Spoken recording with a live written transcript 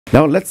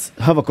Now let's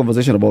have a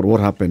conversation about what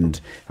happened,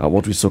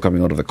 what we saw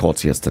coming out of the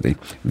courts yesterday.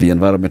 The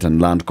Environment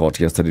and Land Court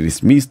yesterday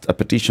dismissed a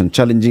petition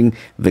challenging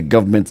the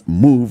government's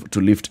move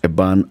to lift a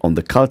ban on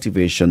the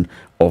cultivation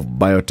of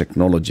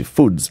biotechnology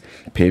foods,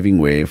 paving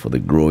way for the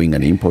growing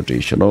and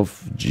importation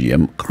of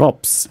GM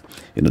crops.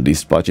 In a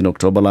dispatch in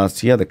October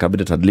last year, the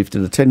cabinet had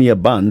lifted a 10-year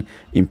ban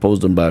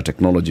imposed on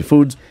biotechnology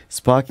foods,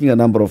 sparking a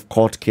number of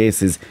court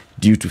cases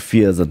due to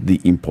fears that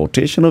the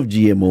importation of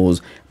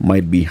GMOs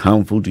might be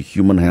harmful to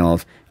human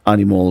health,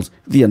 animals,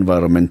 the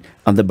environment,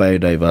 and the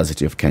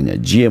biodiversity of Kenya.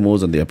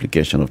 GMOs and the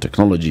application of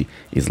technology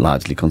is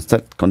largely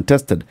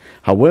contested.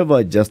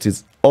 However,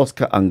 Justice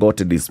Oscar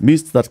Angote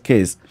dismissed that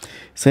case,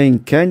 saying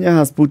Kenya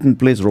has put in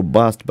place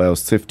robust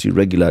biosafety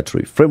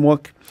regulatory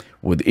framework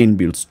with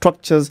inbuilt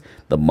structures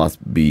that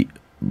must be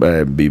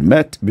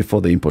met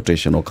before the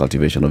importation or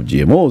cultivation of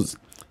GMOs.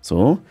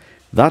 So,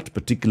 that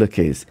particular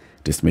case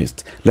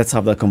dismissed. Let's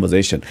have that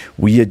conversation.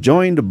 We are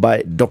joined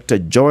by Dr.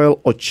 Joel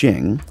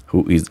Ochieng,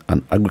 who is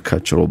an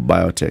agricultural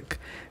biotech.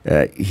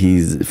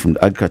 He's from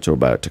Agricultural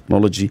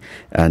Biotechnology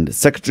and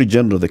Secretary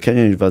General of the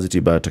Kenya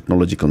University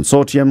Biotechnology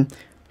Consortium.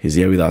 He's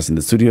here with us in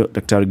the studio.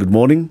 Dr. Good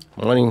morning.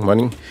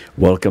 Morning.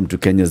 Welcome to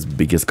Kenya's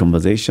biggest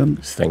conversation.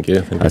 Thank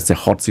you. That's the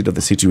hot seat of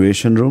the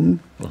Situation Room.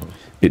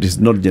 It is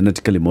not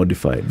genetically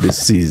modified.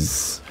 This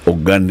is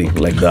organic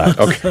like that.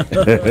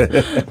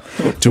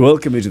 Okay. To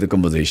welcome you to the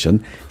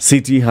conversation,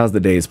 City has the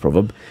day's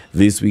proverb.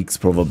 This week's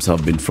proverbs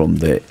have been from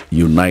the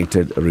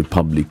United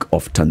Republic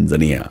of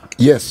Tanzania.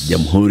 Yes.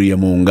 Jamhuri ya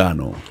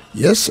Muungano.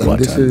 Yes, wa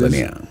and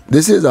Tanzania.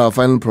 this is our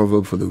final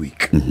proverb for the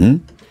week.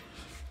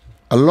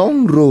 A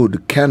long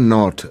road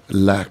cannot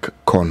lack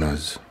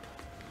corners.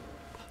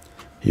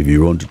 If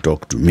you want to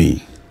talk to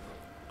me,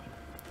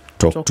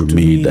 talk to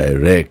me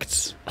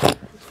direct.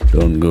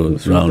 Don't go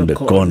around the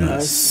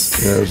corners.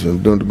 Yes,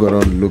 and don't go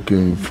around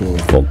looking for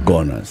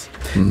corners.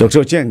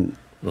 Dr. Ochieng,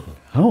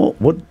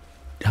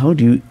 how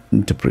do you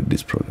interpret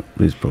this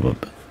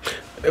proverb?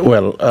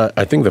 Well,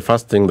 I think the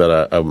first thing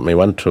that I may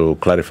want to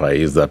clarify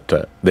is that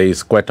there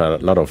is quite a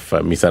lot of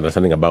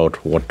misunderstanding about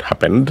what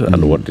happened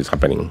and what is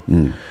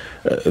happening.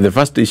 The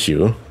first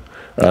issue...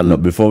 No,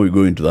 before we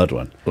go into that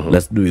one,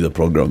 let's do the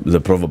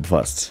proverb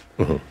first.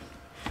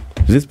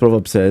 This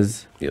proverb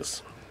says,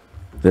 yes,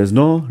 there's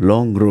no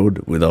long road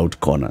without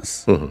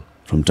corners,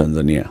 from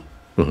Tanzania.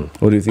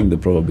 What do you think the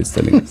proverb is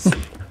telling us?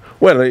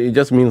 Well, it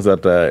just means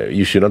that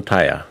you should not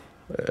tire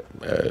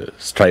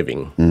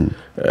striving,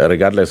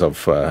 regardless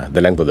of the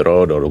length of the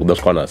road or those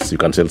corners. You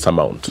can still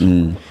surmount.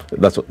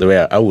 That's the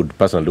way I would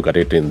personally look at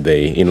it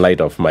in light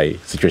of my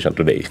situation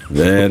today.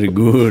 Very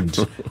good.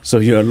 So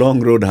your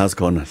long road has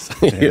corners.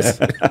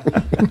 Yes.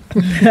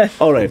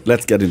 All right,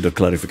 let's get into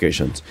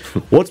clarifications.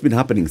 What's been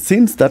happening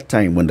since that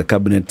time when the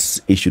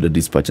cabinet issued a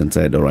dispatch and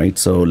said, all right,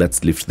 so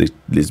let's lift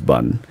this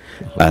ban,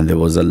 and there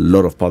was a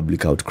lot of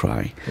public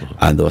outcry,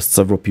 and there were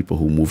several people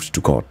who moved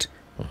to court.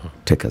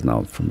 Take us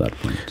now from that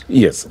point.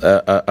 Yes,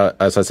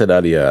 as I said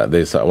earlier,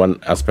 there's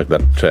one aspect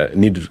that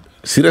needs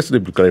seriously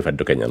to be clarified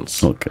to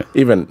Kenyans. Okay.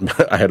 Even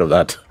ahead of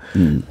that,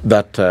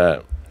 that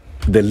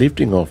the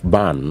lifting of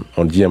ban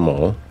on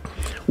GMO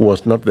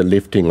was not the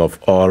lifting of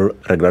all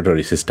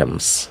regulatory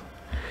systems.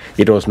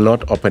 It was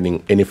not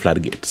opening any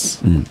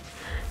floodgates.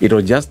 It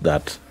was just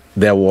that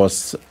there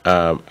was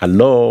a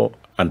law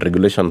and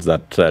regulations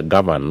that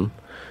govern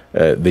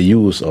the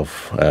use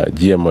of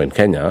GMO in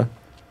Kenya.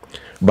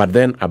 But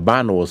then a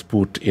ban was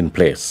put in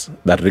place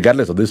that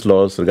regardless of these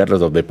laws,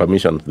 regardless of the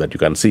permissions that you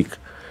can seek,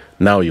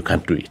 now you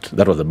can't do it.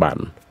 That was a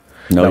ban.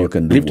 Now you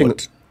can do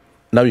what?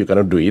 Now you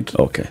cannot do it.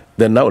 Okay.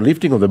 Then now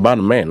lifting of the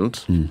ban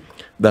meant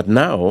that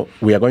now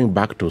we are going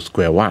back to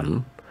square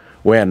one,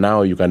 where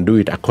now you can do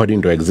it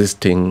according to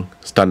existing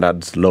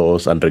standards,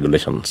 laws, and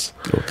regulations.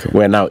 Okay.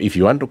 Where now if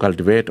you want to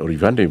cultivate or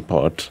if you want to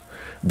import,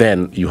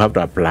 then you have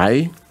to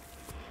apply,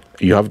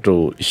 you have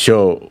to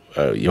show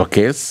your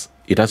case,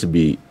 it has to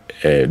be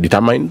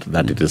determined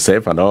that it is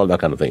safe and all that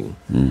kind of thing.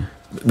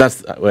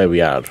 That's where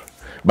we are.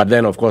 But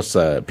then, of course,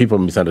 people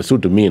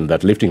misunderstood to mean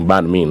that lifting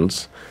ban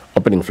means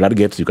opening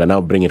floodgates. You can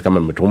now bring it kama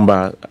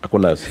mitumba,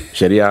 hakuna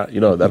sheria,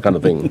 that kind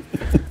of thing.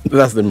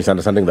 That's the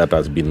misunderstanding that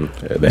has been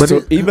there. But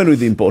so even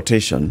with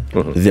importation,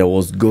 there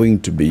was going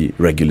to be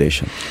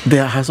regulation.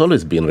 There has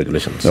always been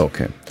regulations.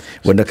 Okay.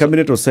 When the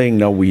cabinet was saying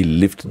now we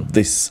lift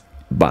this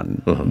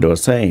ban, they were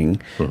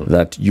saying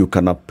that you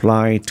can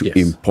apply to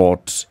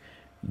import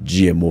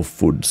GMO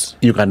foods.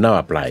 You can now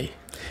apply.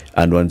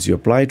 And once you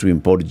apply to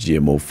import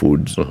GMO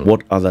foods,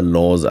 what other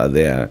laws are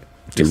there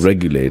to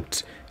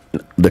regulate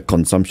the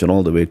consumption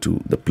all the way to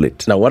the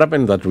plate? Now, what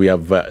happened that we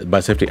have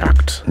Biosafety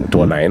Act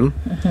 2009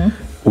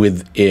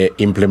 with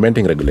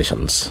implementing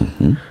regulations.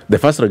 The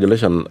first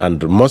regulation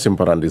and most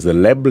important is the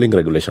labeling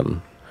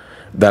regulation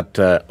that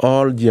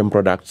all GM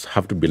products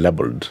have to be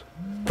labeled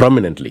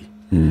prominently.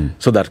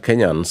 So that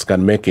Kenyans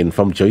can make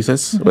informed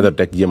choices whether to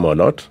take GMO or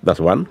not.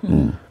 That's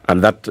one.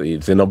 And that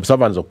is in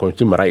observance of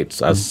consumer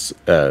rights as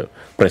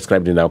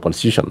prescribed in our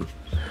constitution.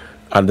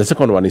 And the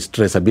second one is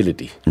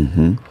traceability.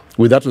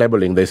 With that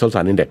labeling, there's also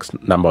an index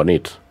number on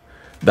it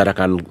that I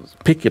can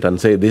pick it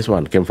and say this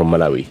one came from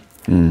Malawi.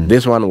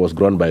 This one was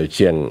grown by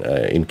Ochieng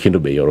in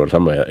Kindu Bay or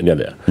somewhere near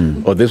there.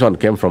 Or this one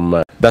came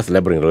from, that's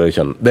laboring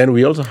regulation. Then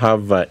we also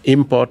have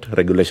import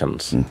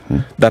regulations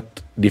that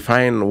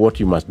define what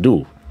you must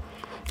do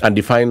and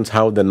defines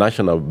how the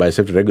national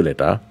biosafety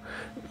regulator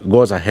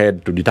goes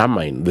ahead to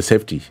determine the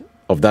safety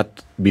of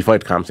that before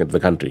it comes into the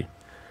country.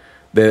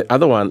 The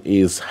other one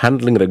is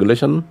handling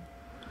regulation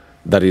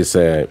that is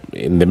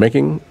in the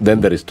making. Then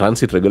there is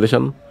transit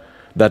regulation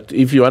that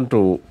if you want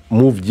to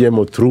move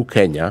GMO through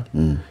Kenya,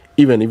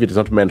 even if it is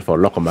not meant for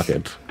local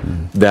market,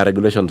 there are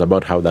regulations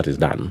about how that is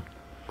done.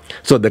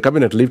 So the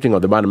cabinet lifting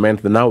of the ban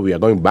meant that now we are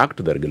going back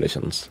to the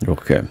regulations.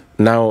 Okay.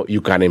 Now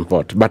you can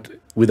import. But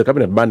with the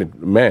cabinet ban,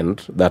 it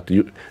meant that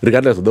you,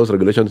 regardless of those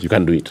regulations, you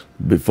can do it.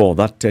 Before,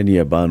 that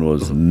 10-year ban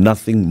was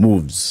nothing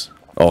moves.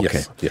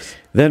 Okay. Yes.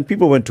 Then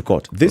people went to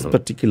court. This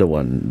particular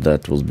one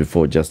that was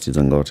before Justice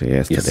Angote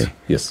yesterday.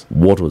 Yes.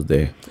 What was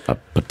a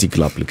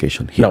particular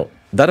application here? Now,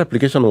 that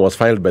application was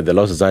filed by the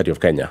Law Society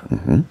of Kenya.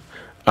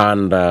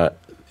 And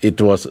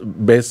it was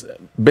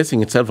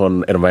basing itself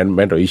on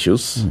environmental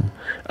issues,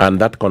 and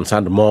that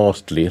concerned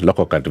mostly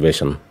local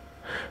cultivation.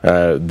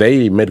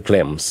 They made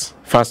claims,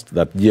 first,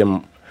 that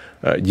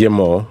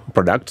GMO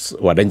products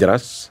were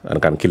dangerous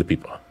and can kill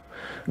people.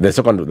 The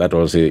second, that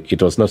was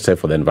it was not safe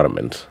for the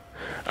environment.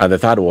 And the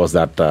third was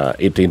that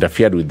it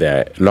interfered with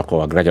the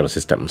local agricultural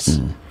systems,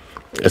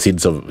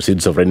 seeds of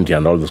sovereignty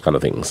and all those kind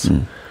of things.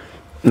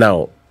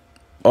 Now,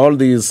 all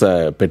these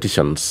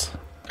petitions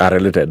are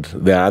related.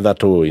 There are other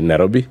two in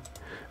Nairobi.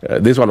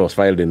 This one was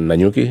filed in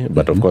Nanyuki,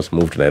 but of course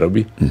moved to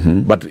Nairobi.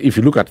 But if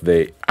you look at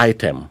the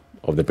item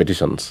of the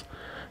petitions,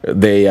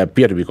 they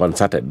appear to be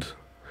concerted,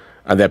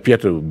 and they appear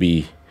to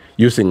be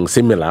using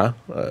similar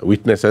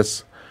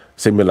witnesses,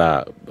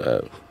 similar,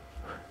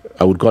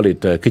 I would call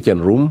it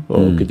kitchen room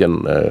or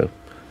kitchen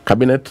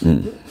cabinet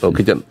or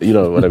kitchen, you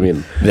know what I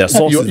mean?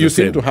 You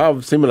seem to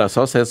have similar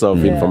sources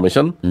of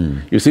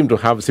information. You seem to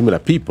have similar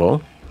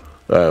people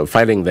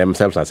filing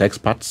themselves as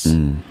experts.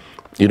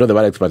 You know, the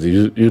word experts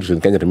is used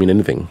in Kenya to mean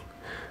anything.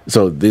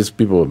 So these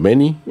people,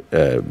 many,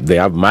 they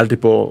have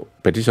multiple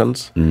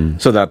petitions,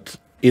 so that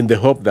in the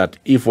hope that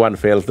if one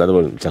fails, that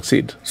will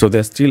succeed. So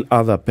there's still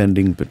other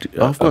pending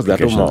Of course, there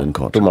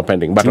are two more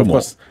pending. But of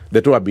course,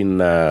 the two have been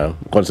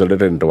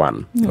consolidated into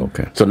one.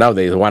 Okay. So now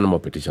there is one more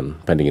petition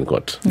pending in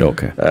court.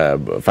 Okay.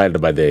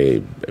 Filed by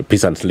the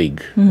Peasants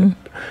League.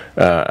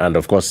 And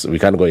of course, we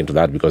can't go into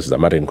that because it's a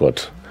matter in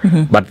court.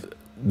 But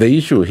the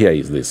issue here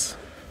is this,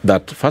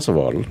 that first of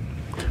all,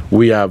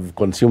 we have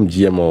consumed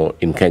GMO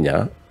in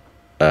Kenya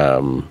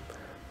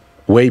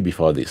way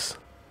before this.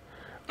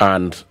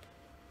 And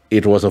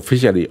it was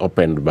officially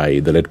opened by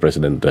the late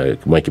President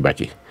Mwai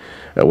Kibaki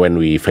when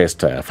we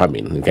faced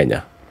famine in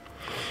Kenya.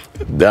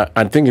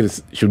 I think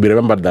it should be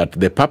remembered that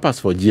the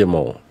purpose for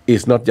GMO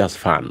is not just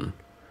fun.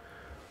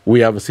 We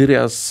have a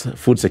serious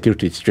food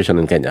security situation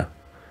in Kenya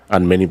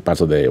and many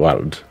parts of the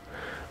world.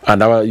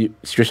 And our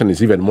situation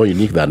is even more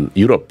unique than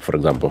Europe, for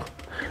example.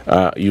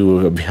 You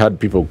have heard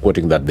people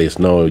quoting that there's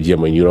no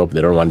GMO in Europe,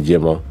 they don't want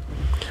GMO.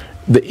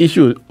 The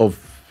issue of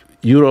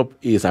Europe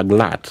is a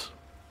glut.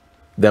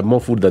 They have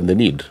more food than they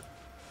need.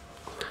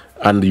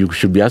 And you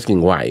should be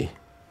asking why.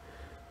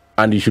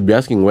 And you should be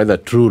asking whether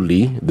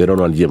truly they don't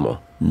want GMO.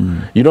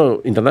 You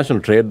know, international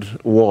trade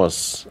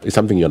wars is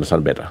something you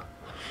understand better.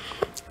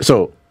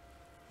 So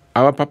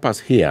our purpose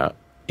here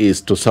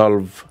is to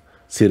solve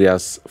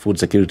serious food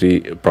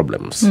security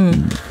problems.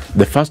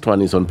 The first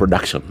one is on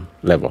production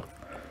level.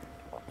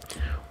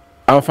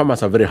 Our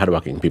farmers are very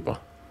hardworking people.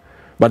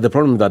 But the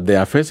problem is that they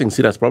are facing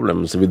serious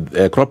problems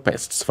with crop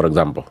pests, for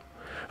example.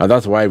 And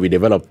that's why we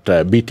developed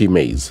BT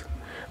maize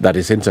that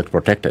is insect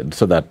protected,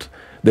 so that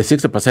the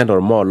 60%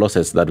 or more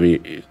losses that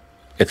we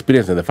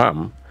experience in the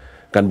farm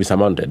can be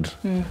surmounted.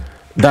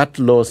 That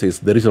loss is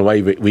the reason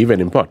why we even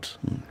import.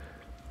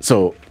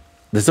 So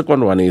the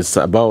second one is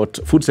about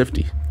food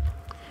safety.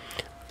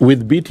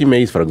 With BT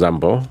maize, for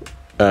example,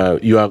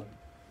 you are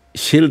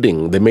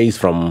shielding the maize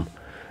from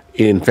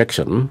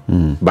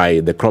infection by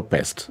the crop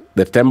pest,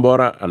 the stem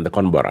borer and the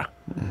corn borer.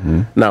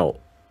 Now,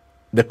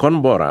 the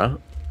corn borer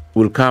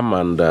will come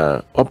and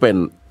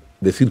open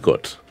the seed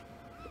coat,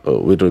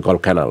 which we call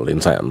canal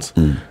in science.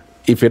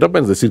 If it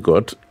opens the seed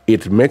coat,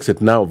 it makes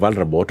it now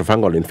vulnerable to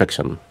fungal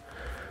infection.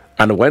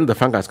 And when the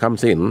fungus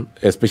comes in,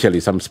 especially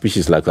some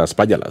species like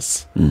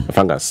aspergillus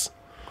fungus,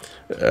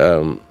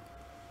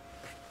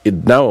 it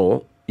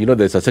now, you know,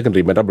 there's a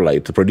secondary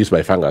metabolite produced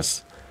by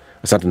fungus,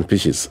 a certain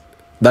species.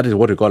 That is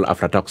what we call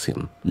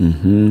aflatoxin,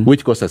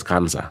 which causes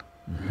cancer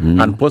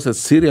and poses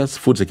serious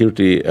food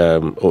security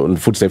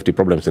and food safety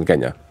problems in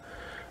Kenya.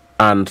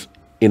 And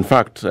in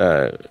fact,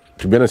 to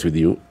be honest with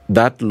you,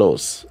 that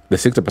loss, the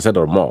 60%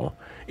 or more,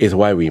 is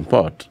why we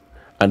import.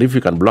 And if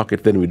we can block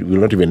it, then we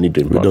will not even need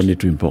to import. We don't need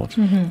to import.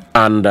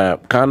 And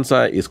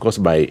cancer is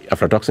caused by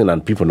aflatoxin,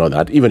 and people know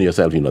that. Even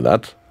yourself, you know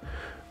that.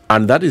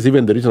 And that is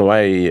even the reason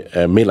why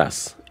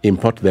millers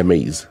import their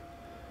maize.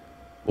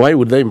 Why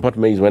would they import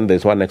maize when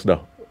there's one next door?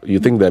 You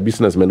think they're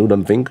businessmen who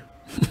don't think?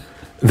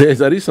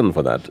 There's a reason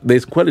for that.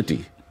 There's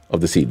quality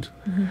of the seed.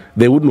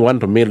 They wouldn't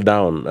want to mill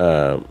down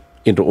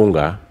into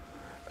unga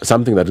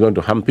something that's going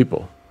to harm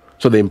people.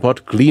 So they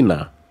import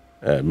cleaner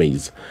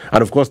maize.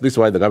 And of course, this is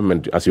why the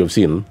government, as you have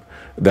seen,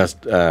 that's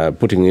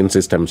putting in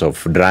systems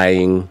of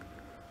drying.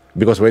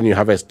 Because when you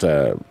harvest,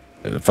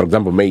 for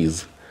example,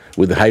 maize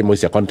with high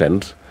moisture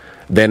content,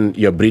 then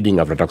you're breeding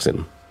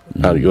aflatoxin.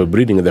 You're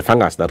breeding the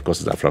fungus that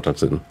causes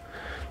aflatoxin.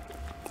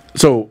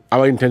 So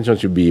our intention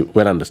should be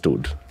well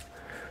understood.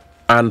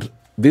 And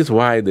this is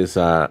why there's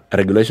a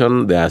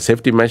regulation, there are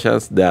safety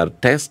measures, there are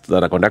tests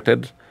that are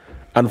conducted.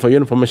 And for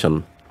your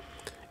information,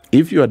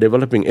 if you are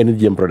developing any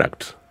GM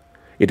product,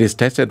 it is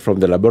tested from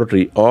the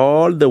laboratory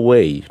all the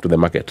way to the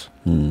market.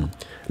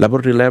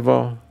 Laboratory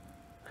level,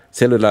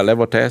 cellular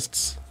level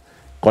tests,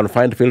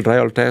 confined field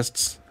trial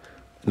tests,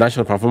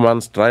 national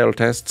performance trial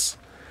tests.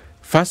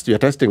 First, you're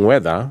testing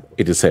whether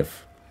it is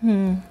safe.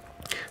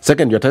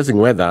 Second, you're testing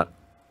whether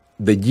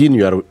the gene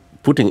you are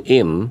putting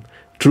in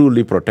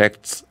truly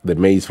protects the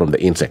maize from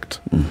the insect.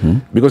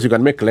 Because you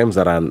can make claims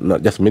that are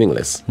not just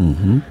meaningless.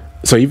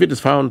 So if it is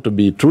found to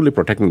be truly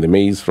protecting the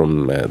maize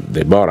from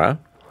the borer,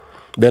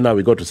 then now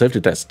we go to safety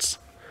tests.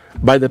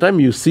 By the time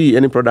you see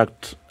any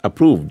product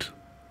approved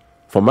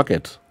for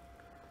market,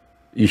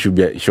 you should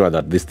be sure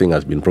that this thing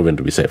has been proven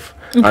to be safe.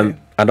 And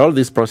all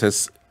this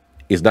process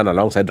is done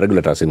alongside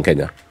regulators in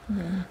Kenya.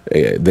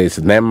 There's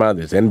NEMA,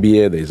 there's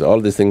NBA, there's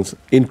all these things,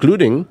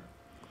 including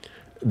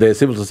the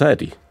civil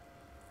society.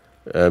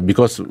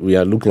 Because we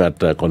are looking at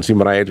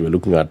consumer rights, we're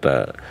looking at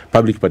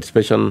public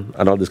participation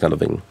and all this kind of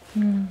thing.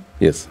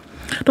 Yes.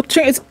 Dr.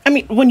 Cheng, I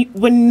mean,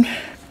 when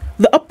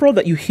the uproar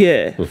that you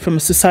hear from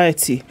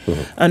society,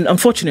 and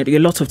unfortunately a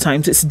lot of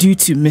times it's due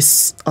to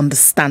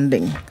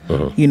misunderstanding,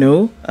 you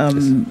know,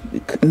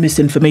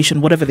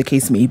 misinformation, whatever the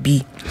case may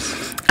be.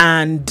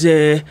 And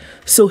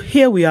so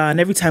here we are, and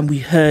every time we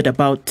hear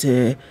about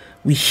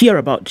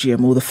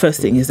GMO, the first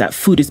thing is that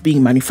food is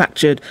being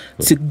manufactured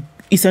to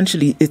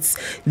essentially, it's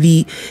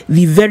the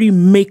very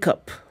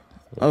makeup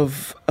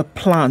of a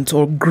plant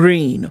or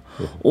grain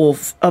or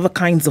other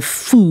kinds of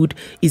food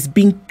is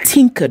being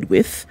tinkered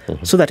with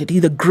so that it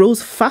either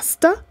grows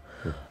faster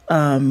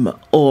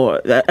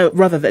or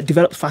rather that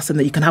develops faster and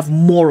that you can have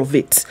more of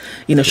it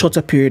in a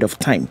shorter period of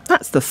time.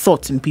 That's the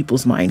thought in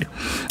people's mind.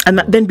 And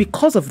that then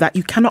because of that,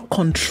 you cannot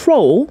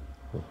control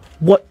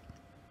what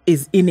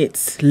is in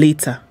it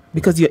later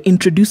because you're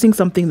introducing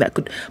something that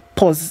could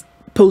pose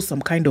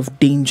some kind of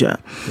danger.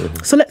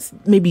 So let's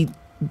maybe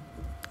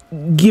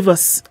give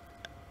us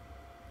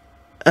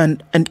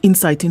an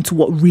insight into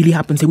what really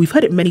happens here. We've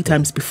heard it many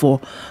times before,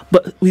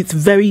 but it's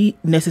very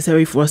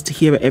necessary for us to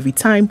hear it every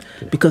time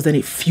because then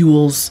it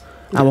fuels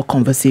our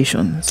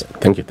conversations.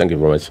 Thank you very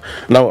much.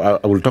 Now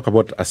I will talk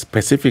about a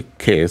specific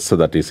case so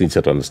that it's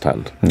easier to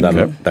understand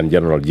than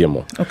general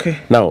GMO. Okay.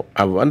 Now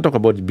I want to talk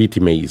about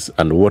BT maize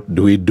and what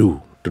do we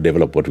do to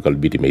develop what we call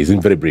BT maize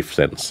in very brief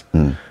sense.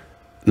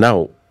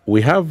 Now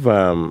we have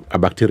a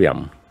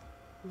bacterium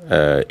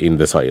in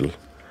the soil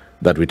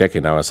that we take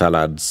in our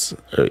salads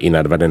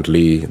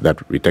inadvertently,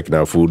 that we take in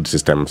our food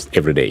systems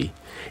every day.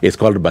 It's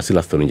called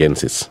Bacillus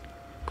thuringiensis.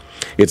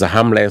 It's a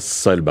harmless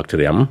soil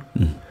bacterium,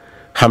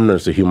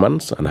 harmless to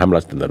humans and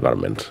harmless to the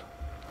environment.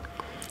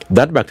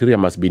 That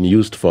bacterium has been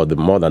used for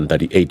more than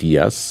 38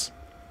 years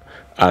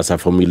as a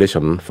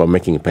formulation for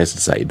making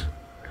pesticide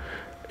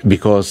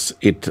because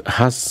it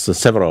has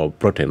several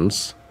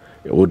proteins,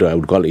 what I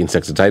would call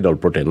insecticidal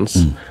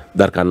proteins,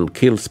 that can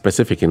kill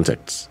specific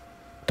insects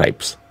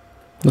types.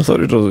 I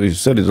thought you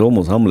said it's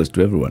almost harmless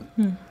to everyone.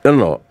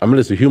 No,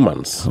 harmless to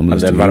humans and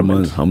the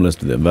environment. Harmless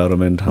to the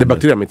environment. The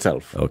bacterium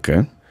itself.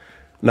 Okay.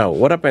 Now,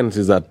 what happens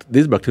is that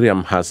this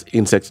bacterium has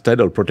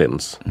insecticidal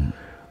proteins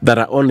that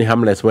are only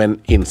harmless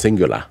when in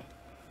singular.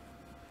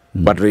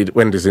 But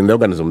when it is in the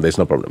organism, there's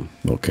no problem.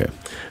 Okay.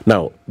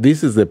 Now,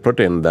 this is the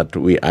protein that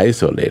we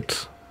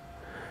isolate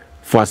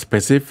for a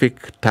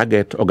specific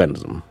target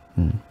organism.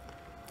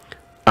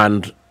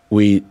 And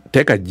we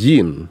take a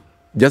gene,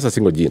 just a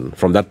single gene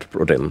from that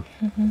protein.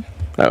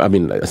 I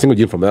mean, a single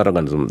gene from that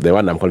organism, the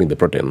one I'm calling the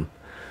protein,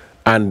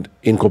 and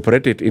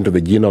incorporate it into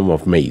the genome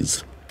of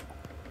maize.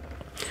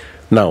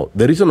 Now,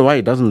 the reason why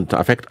it doesn't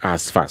affect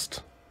us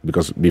first,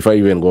 because before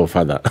you even go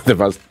further, the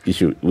first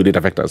issue, will it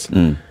affect us?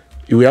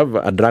 We have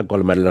a drug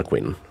called malaria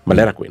queen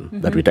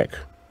that we take.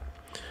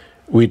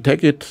 We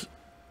take it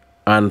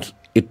and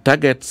it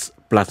targets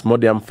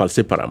Plasmodium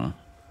falciparum,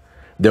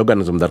 the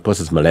organism that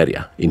causes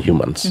malaria in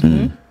humans,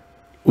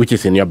 which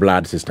is in your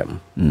blood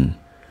system.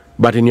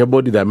 But in your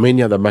body, there are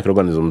many other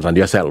microorganisms and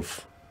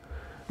yourself.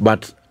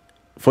 But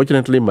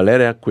fortunately,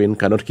 malaria queen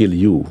cannot kill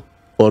you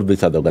or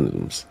these other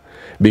organisms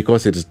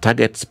because it is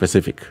target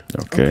specific.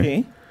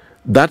 Okay.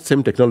 That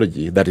same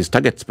technology that is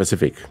target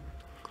specific,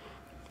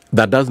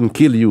 that doesn't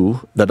kill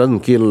you, that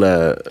doesn't kill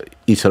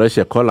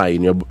Escherichia coli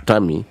in your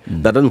tummy,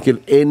 that doesn't kill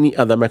any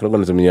other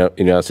microorganism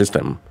in your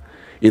system,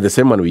 is the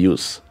same one we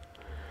use.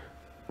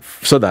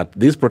 So that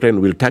this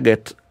protein will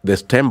target the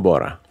stem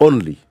borer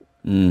only.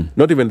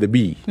 Not even the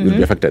bee will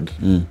be affected.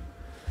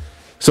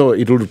 So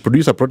it will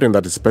produce a protein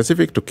that is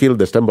specific to kill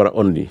the stem borer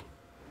only.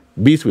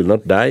 Bees will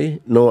not die,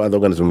 no other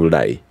organism will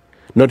die.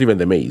 not even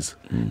the maize,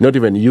 not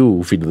even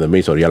you feed the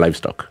maize or your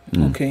livestock.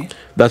 Okay.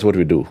 That's what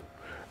we do.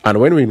 And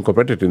when we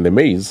incorporate it in the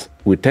maize,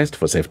 we test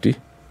for safety.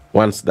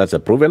 Once that's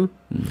proven,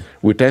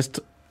 we test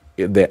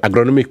the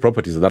agronomic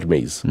properties of that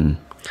maize.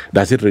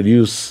 Does it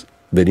reduce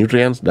the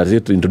nutrients? Does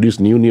it introduce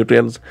new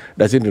nutrients?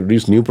 Does it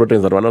introduce new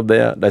proteins that were not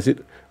there?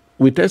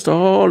 We test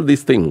all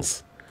these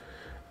things.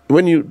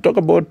 When you talk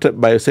about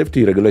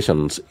biosafety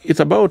regulations, it's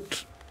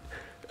about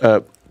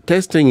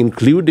testing,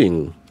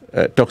 including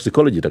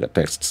toxicology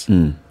tests.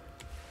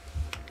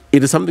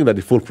 It is something that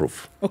is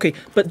foolproof. Okay,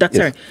 but that's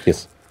Yes. right.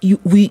 Yes.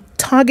 We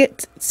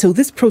target, so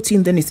this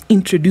protein then is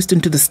introduced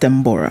into the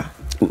stem borer.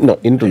 No,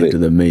 into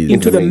the maize.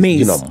 Into the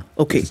maize. genome.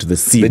 Okay. To the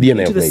seed. The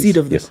DNA Into of the maize. seed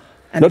of the- yes.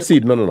 and Not the-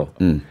 seed, no.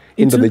 Into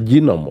Into- the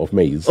genome of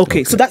maize.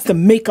 Okay, so that's the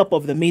makeup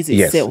of the maize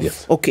Yes, itself.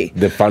 yes. Okay.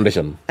 The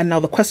foundation. And now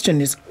the question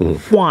is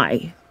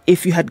why?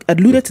 If you had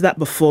alluded to that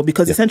before,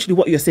 because essentially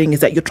what you're saying is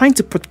that you're trying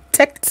to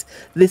protect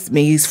this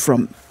maize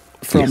from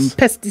Yes.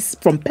 pests,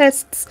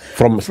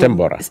 From stem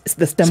borer.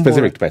 the stem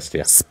Specific borer. pest,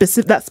 yeah.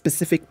 That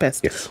specific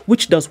pest. Yes.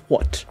 Which does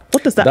what?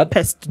 What does that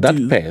pest That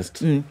do?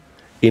 pest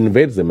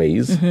invades the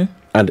maize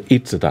and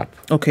eats it up.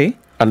 Okay.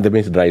 And the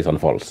maize dries and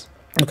falls.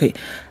 Okay.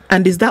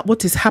 And is that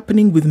what is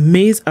happening with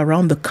maize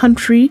around the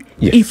country,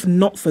 Yes. if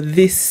not for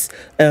this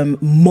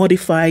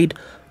modified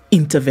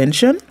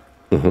intervention?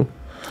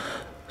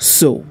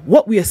 So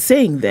what we are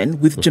saying then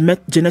with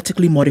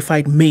genetically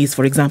modified maize,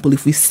 for example,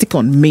 if we stick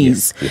on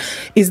maize,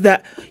 is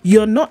that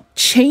you're not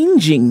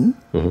changing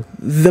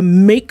the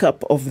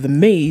makeup of the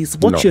maize.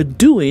 What No. you're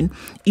doing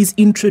is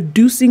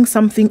introducing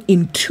something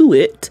into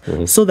it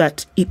so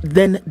that it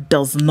then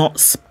does not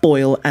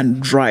spoil and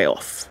dry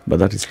off. But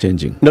that is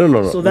changing. No.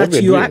 So What that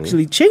we're you're doing-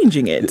 actually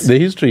changing it. The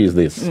history is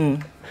this.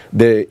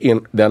 The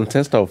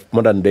ancestor of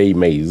modern day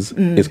maize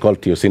is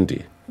called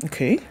teosinte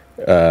Okay.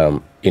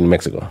 in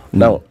Mexico.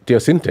 Now,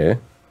 teosinte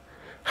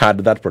had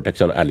that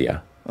protection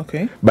earlier.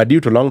 Okay. But due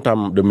to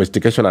long-term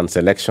domestication and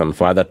selection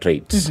for other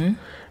traits,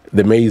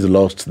 the maize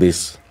lost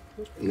this,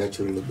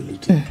 Natural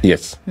ability.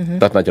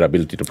 that natural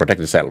ability to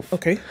protect itself.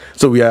 Okay.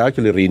 So we are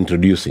actually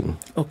reintroducing.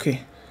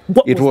 Okay.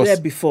 What It was was- there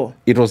before?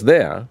 It was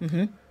there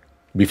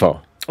before,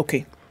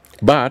 Okay.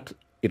 but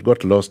it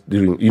got lost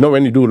during,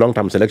 when you do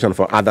long-term selection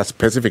for other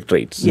specific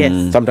traits,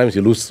 Yes. sometimes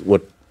you lose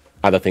what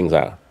other things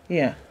are.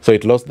 Yeah. So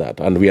it lost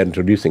that, and we are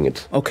introducing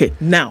it. Okay.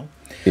 Now,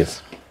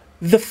 Yes.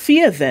 the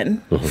fear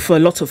then for a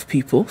lot of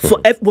people,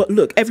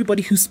 look,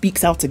 everybody who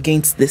speaks out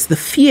against this, the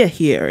fear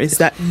here is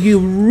that you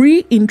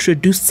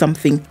reintroduce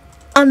something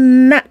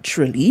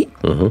unnaturally,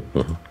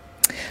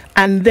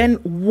 and then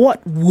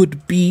what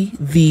would be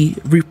the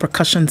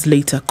repercussions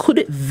later? Could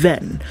it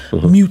then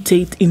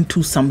mutate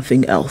into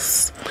something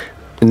else?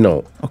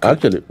 No.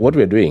 Actually, what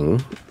we are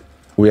doing,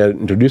 we are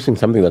introducing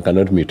something that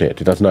cannot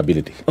mutate. It has no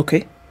ability.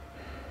 Okay.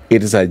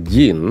 It is a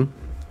gene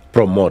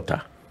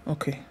promoter.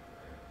 Okay.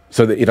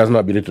 So it has no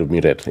ability to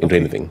mutate into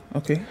anything.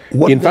 Okay.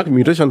 In fact,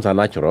 mutations are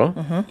natural,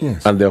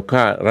 Yes. and they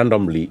occur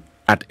randomly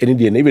at any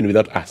DNA, even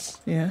without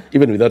us, Yeah.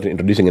 even without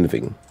introducing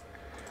anything.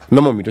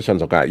 Normal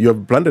mutations occur. You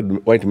have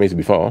planted white maize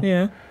before,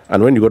 Yeah.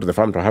 and when you go to the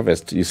farm to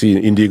harvest, you see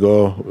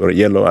indigo, or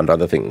yellow, and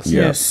other things.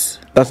 Yes.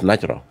 That's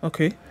natural.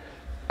 Okay.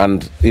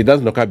 And it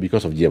doesn't occur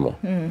because of GMO.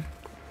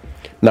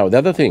 Now, the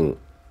other thing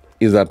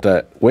is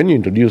that when you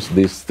introduce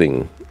this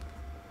thing,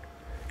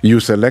 you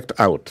select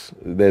out.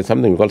 There's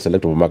something we call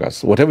selective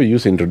markers. Whatever you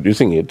use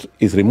introducing it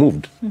is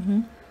removed,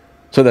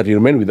 so that you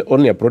remain with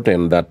only a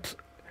protein that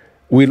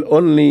will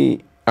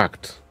only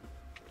act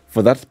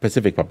for that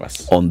specific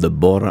purpose On the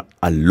borer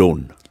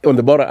alone. on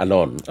the borer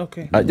alone.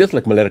 Okay. Just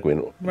like malaria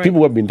queen. Right. People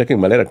who have been taking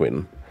malaria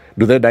queen,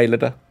 do they die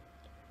later?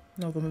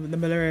 No, the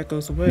malaria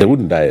goes away. They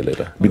wouldn't die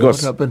later What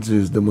because happens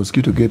is the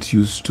mosquito gets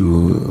used to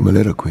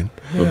malaria queen,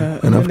 Yeah,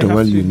 and then after they a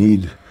while have you to-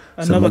 need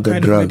some another other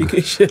kind drug. of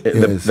medication.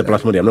 Yes. the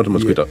plasmodium, not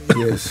mosquito.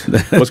 Yes.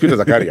 Mosquito is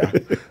a carrier.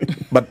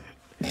 But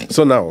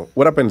so now,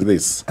 what happens is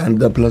this: And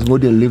the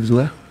plasmodium lives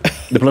where?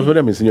 the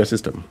plasmodium is in your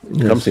system.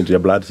 It comes into your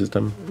blood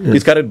system.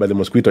 It's carried by the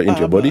mosquito into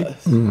your body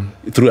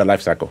through a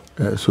life cycle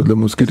So the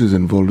mosquito is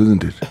involved,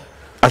 isn't it?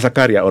 as a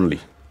carrier only.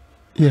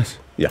 Yes.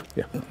 Yeah.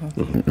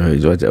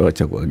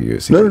 Wacha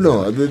kuargue.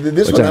 No.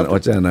 This one.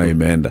 Wacha nayo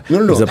imeenda.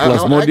 No. It's a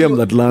plasmodium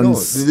that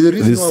lands the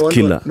reason this why I want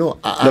to- killer. No,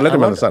 No, let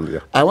him understand, yeah.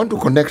 I want to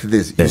connect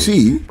this. You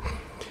see,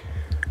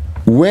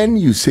 when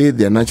you say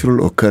they are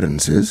natural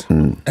occurrences,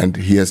 and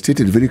he has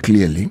stated very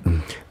clearly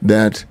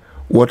that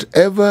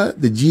whatever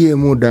the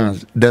GMO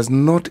does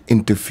not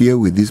interfere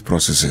with these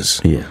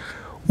processes. Yeah.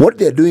 What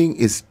they're doing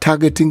is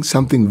targeting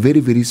something very,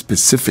 very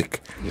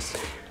specific.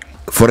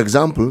 For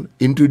example,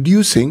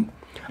 introducing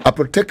a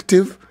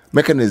protective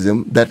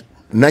mechanism that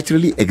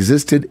naturally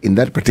existed in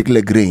that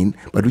particular grain,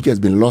 but which has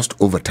been lost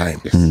over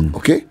time.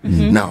 Okay?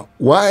 Now,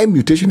 why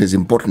mutation is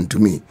important to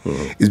me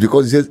is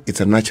because it says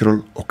it's a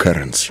natural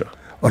occurrence.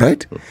 All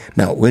right?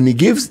 Now, when he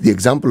gives the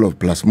example of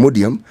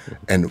plasmodium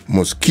and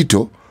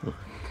mosquito,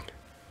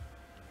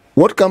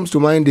 what comes to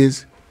mind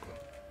is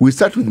we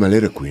start with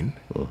malaria queen,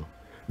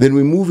 then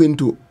we move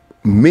into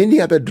many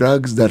other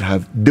drugs that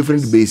have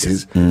different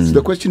bases. So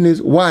the question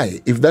is,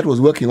 why? If that was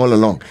working all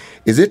along,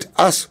 is it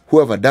us who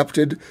have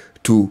adapted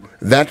to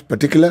that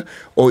particular,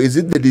 or is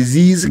it the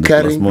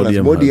disease-carrying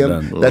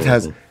plasmodium that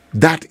has...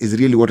 That is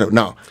really what...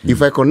 Now,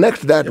 if I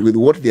connect that with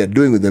what they are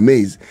doing with the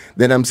maize,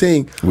 then I'm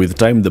saying... With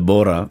time, the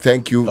borer...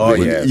 Thank you.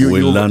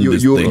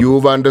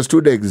 You've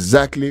understood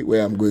exactly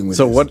where I'm going with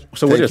so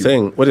this.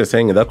 What you're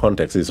saying in that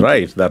context is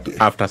right, that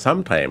after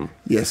some time,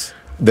 yes,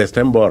 the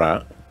stem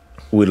borer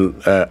will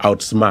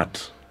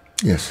outsmart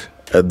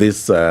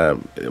this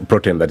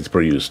protein that is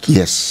produced.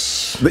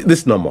 Yes. This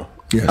is normal.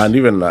 Yes. And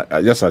even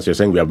just as you're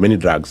saying, we have many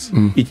drugs.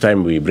 Each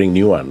time we bring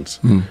new ones.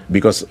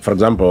 Because, for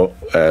example,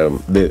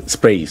 the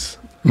sprays,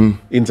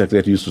 insects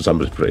get used to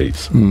some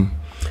sprays.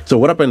 So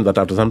what happens that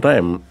after some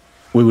time,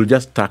 we will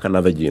just tack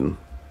another gene.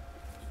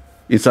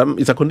 It's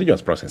a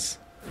continuous process.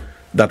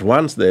 That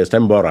once the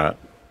stem borer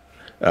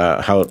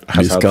has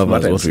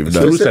discovers what we've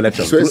done. Through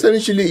selection. So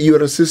essentially,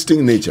 you're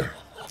assisting nature.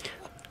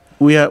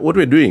 What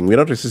we're doing, we're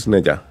not resisting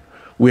nature.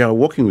 We are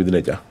working with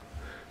nature.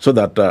 So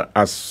that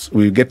as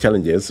we get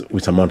challenges,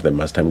 we surmount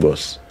them as time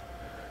goes.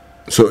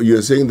 So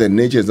you're saying that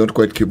nature is not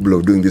quite capable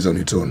of doing this on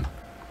its own?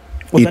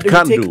 Well, It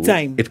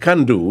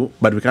can do,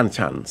 but we can't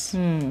chance.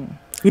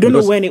 We don't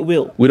know when it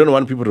will. We don't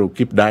want people to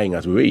keep dying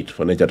as we wait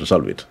for nature to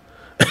solve it.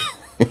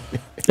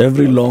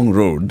 Every long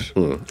road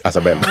As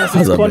a bend.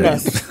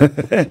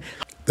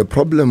 The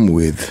problem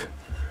with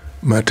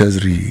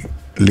matters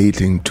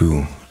relating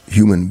to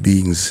human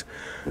beings,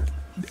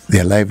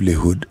 their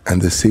livelihood,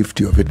 and the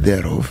safety of it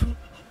thereof,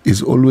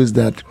 is always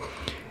that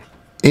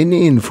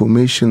any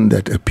information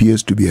that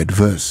appears to be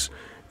adverse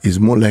is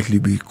more likely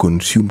to be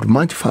consumed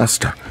much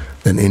faster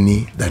than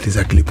any that is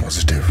actually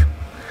positive.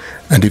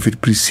 And if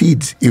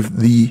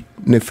the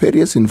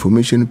nefarious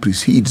information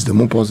precedes the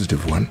more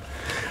positive one,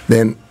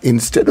 then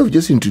instead of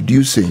just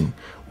introducing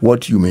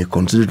what you may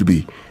consider to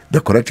be the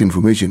correct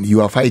information,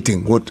 you are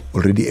fighting what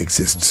already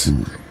exists.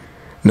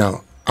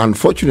 Now,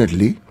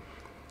 unfortunately,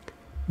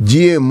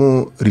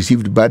 GMO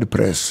received bad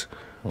press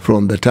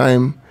from the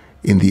time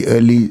in the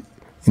early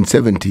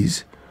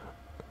 70s,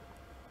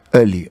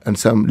 early and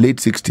some late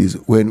 60s,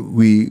 when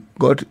we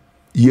got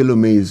yellow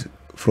maize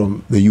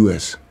from the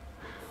US.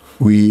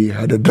 We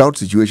had a drought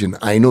situation.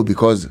 I know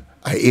because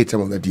I ate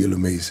some of that yellow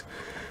maize.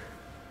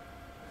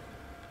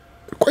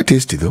 Quite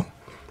tasty though.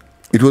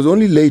 It was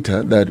only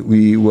later that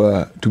we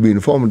were to be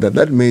informed that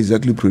that maize is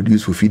actually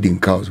produced for feeding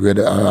cows.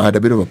 I had a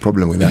bit of a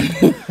problem with that.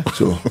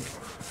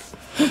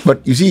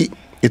 But you see,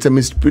 it's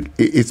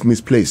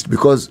misplaced,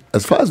 because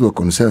as far as we're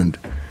concerned,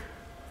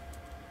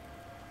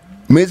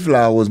 maize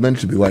flour was meant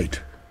to be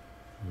white.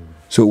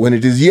 So when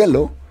it is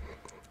yellow,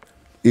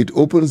 it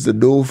opens the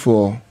door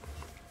for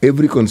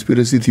every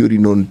conspiracy theory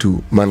known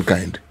to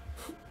mankind.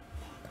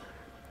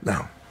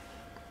 Now,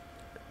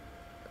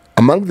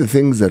 among the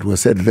things that were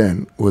said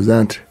then was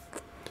that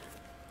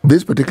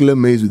this particular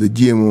maize with the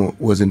GMO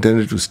was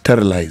intended to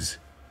sterilize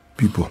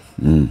people.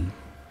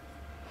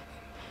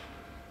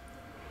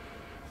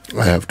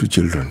 I have 2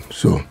 children,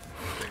 so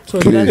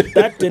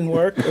that didn't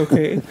work.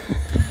 Okay.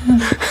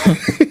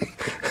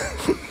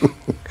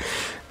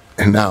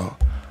 And now,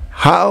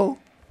 how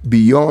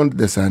beyond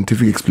the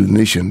scientific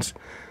explanations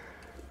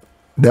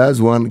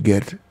does one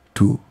get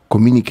to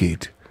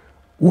communicate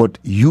what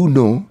you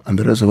know and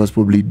the rest of us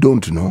probably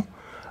don't know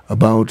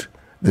about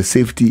the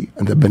safety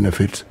and the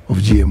benefits of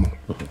GMO?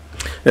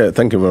 Yeah,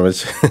 thank you very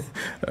much.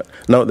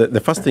 Now,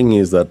 the first thing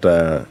is that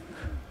the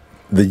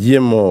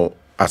GMO,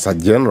 as a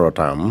general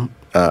term,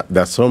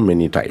 there are so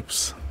many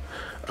types.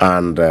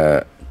 And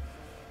there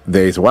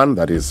is one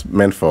that is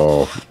meant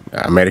for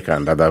America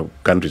and other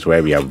countries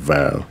where we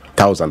have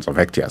thousands of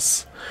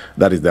hectares.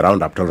 That is the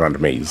Roundup tolerant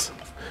maize.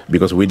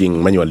 Because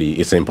weeding manually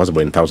is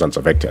impossible in thousands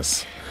of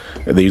hectares.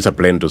 They use a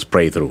plane to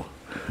spray through.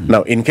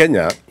 Now, in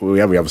Kenya, we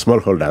have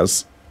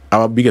smallholders.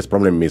 Our biggest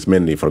problem is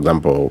mainly, for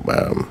example,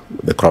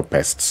 the crop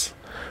pests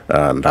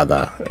and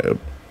other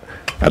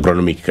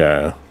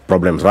agronomic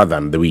problems rather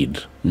than the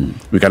weed.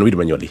 We can weed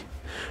manually.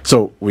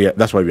 So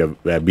that's why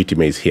we have BT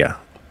maize here.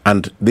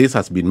 And this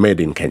has been made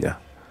in Kenya,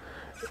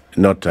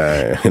 not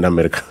in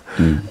America.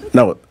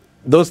 Now,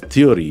 those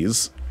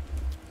theories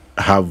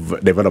have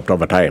developed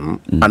over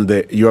time. And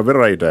you are very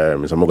right,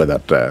 Mr. Muga,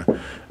 that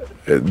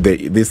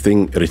this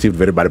thing received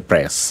very bad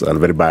press and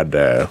very bad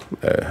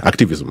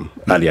activism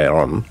earlier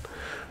on.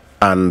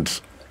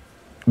 And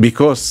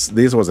because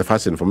this was the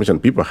first information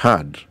people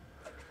had,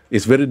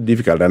 it's very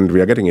difficult, and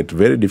we are getting it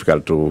very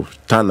difficult to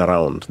turn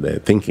around the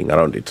thinking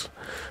around it.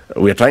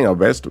 We are trying our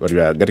best, but we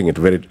are getting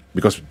it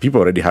because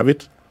people already have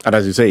it. And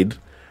as you said,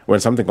 when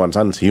something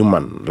concerns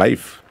human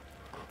life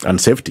and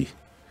safety,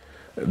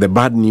 the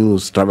bad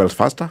news travels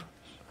faster,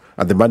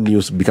 and the bad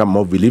news become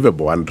more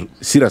believable, and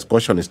serious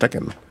caution is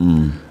taken.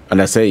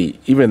 And I say,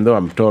 even though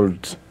I'm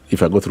told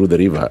if I go through the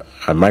river,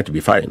 I might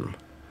be fine,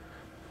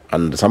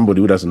 and somebody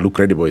who doesn't look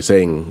credible is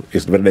saying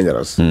it's very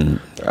dangerous,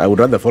 I would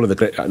rather follow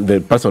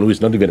the person who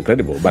is not even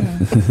credible, but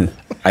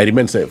I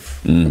remain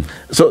safe.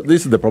 So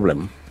this is the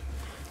problem,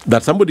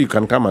 that somebody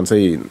can come and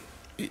say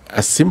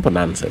a simple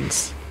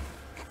nonsense,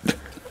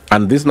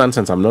 And this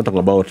nonsense, I'm not talking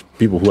about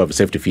people who have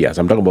safety fears.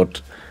 I'm talking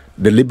about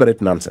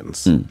deliberate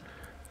nonsense.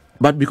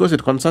 But because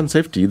it concerns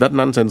safety, that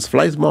nonsense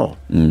flies more.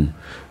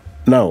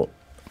 Now,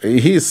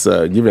 he's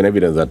given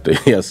evidence that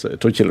he has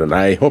 2 children.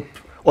 I hope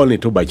only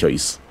 2 by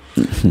choice.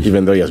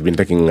 Even though he has been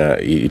taking,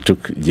 he took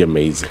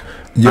GMOs.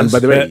 Yes. And by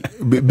the way,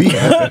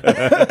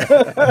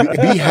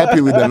 be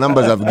happy with the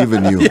numbers I've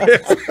given you.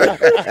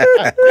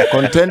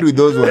 Content with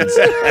those ones.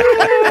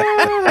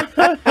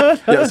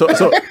 Yeah,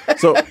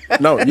 so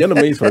now yellow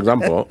maize, for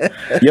example,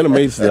 yellow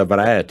maize is a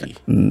variety.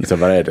 It's a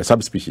variety, a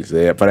subspecies,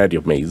 a variety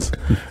of maize.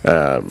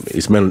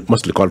 It's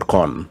mostly called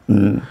corn,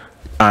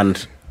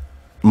 and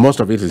most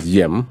of it is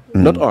GM.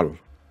 Not all.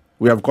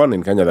 We have corn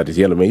in Kenya that is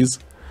yellow maize,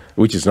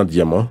 which is not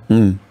GMO.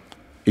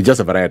 It's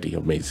just a variety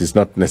of maize. It's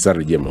not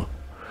necessarily GMO,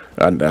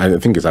 and I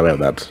think it's aware of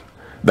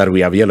that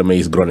we have yellow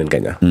maize grown in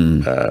Kenya.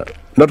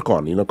 Not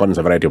corn. You know, corn is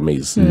a variety of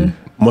maize,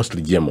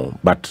 mostly GMO,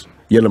 but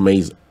yellow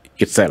maize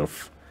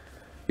itself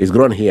is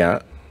grown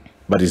here,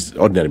 but it's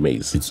ordinary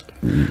maize.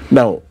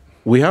 Now,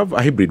 we have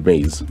hybrid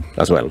maize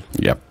as well.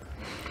 Yep.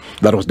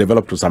 That was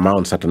developed to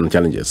surmount certain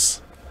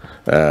challenges,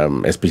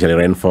 especially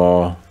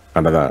rainfall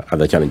and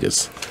other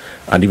challenges,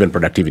 and even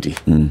productivity.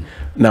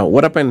 Now,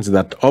 what happens is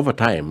that over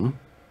time,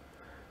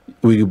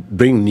 we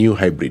bring new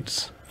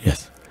hybrids.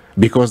 Yes.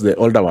 Because the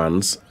older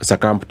ones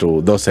succumb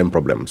to those same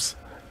problems.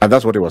 And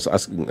that's what I was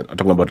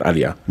talking about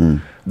earlier.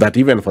 That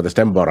even for the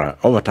stem borer,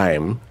 over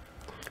time,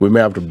 we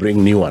may have to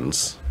bring new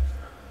ones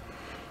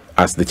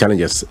as the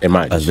challenges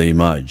emerge. As they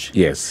emerge.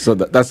 Yes, so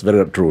that's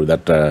very true.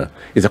 That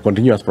it's a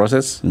continuous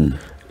process.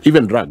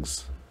 Even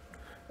drugs,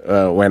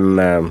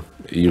 when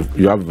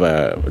you have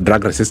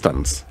drug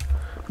resistance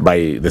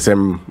by the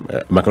same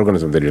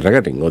microorganism that you're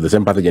targeting or the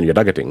same pathogen you're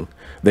targeting,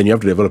 then you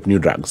have to develop new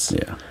drugs.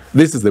 Yeah.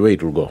 This is the way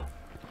it will go.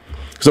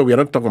 So we are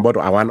not talking about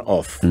a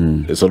one-off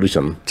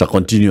solution. It's a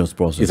continuous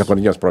process. It's a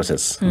continuous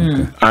process.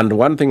 And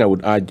one thing I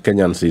would urge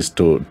Kenyans is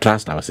to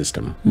trust our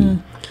system.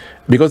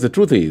 Because the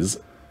truth is,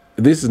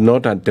 this is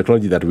not a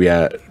technology that we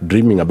are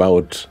dreaming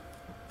about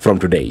from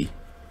today.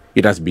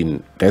 It has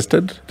been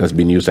tested. It has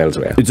been used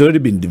elsewhere. It's already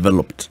been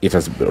developed. It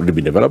has already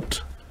been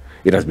developed.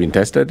 It has been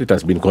tested. It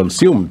has been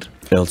consumed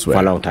Elsewhere.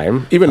 for a long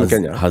time, even in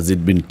Kenya. Has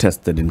it been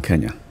tested in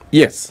Kenya?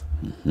 Yes.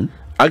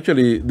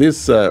 Actually,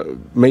 this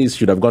maize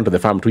should have gone to the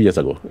farm 2 years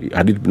ago,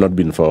 had it not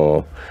been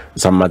for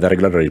some other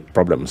regulatory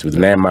problems with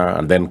NEMA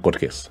and then court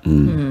case.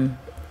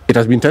 It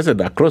has been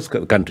tested across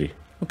the country.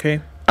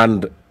 Okay.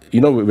 And, you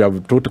know, we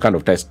have 2 kind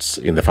of tests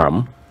in the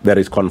farm. There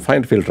is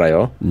confined field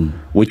trial,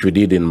 which we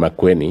did in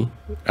Makueni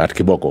at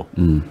Kiboko.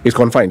 It's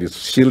confined.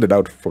 It's shielded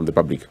out from the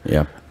public.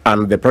 Yeah.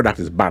 And the product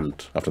is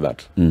banned after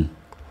that.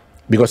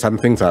 Because some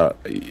things are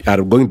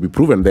going to be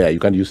proven there. You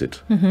can't use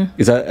it.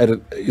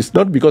 It's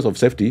not because of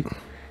safety.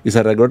 It's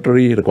a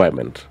regulatory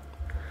requirement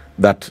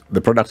that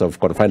the product of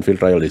confined field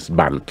trial is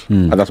banned.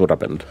 And that's what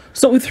happened.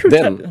 So with fruit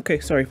Then- okay,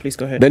 sorry, please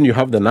go ahead. Then you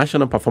have the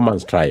national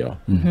performance trial.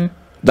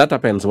 That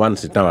happens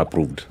once it's now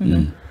approved.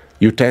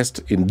 You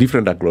test in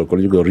different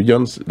agroecological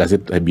regions. Does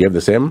it behave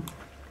the same?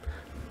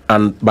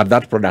 But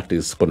that product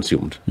is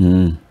consumed.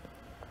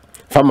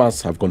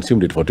 Farmers have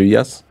consumed it for 2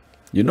 years.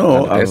 You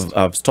know, And test.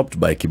 I've stopped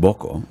by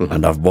Kiboko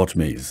and I've bought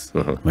maize.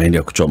 Mahindi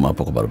ya kuchoma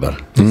hapo kwa barabara.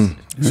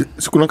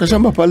 Kuna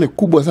kashamba pale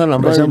kubwa sana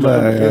ambayo Shamba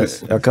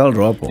ya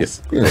Kalro hapo.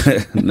 Yes.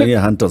 Near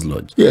Hunter's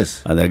Lodge.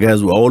 Yes. And the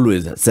guys were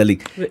always selling,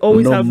 We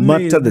always no have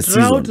matter maize. the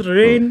Drought, season.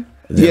 rain,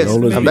 They're Yes,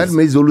 always and that maize.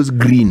 maize is always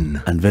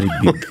green. And very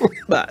big.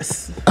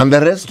 bus. And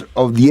the rest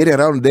of the area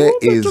around there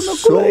is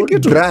so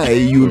dry,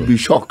 you'll be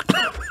shocked.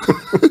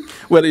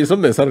 Well, it's not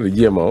necessarily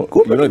GMO.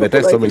 You know, they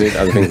test so many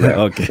other things there.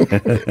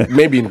 Okay.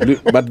 Maybe,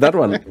 but that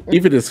one,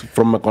 if it is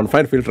from a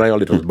confined field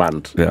trial, it was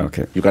banned. Yeah,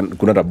 okay. You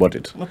could not have bought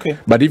it. Okay.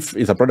 But if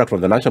it's a product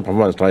from the national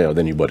performance trial,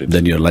 then you bought it.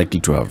 Then you're likely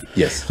to have.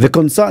 Yes. The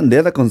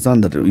other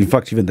concern that, in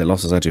fact, even the Law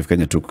Society of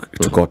Kenya took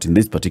to court in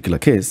this particular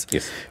case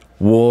Yes.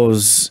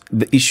 was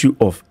the issue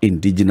of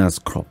indigenous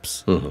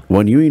crops.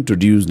 When you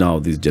introduce now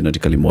these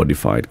genetically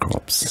modified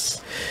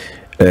crops,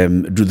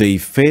 do they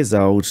phase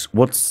out?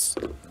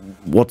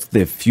 What's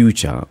the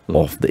future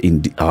of the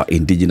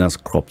indigenous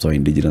crops or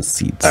indigenous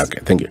seeds? Okay,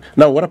 thank you.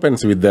 Now, what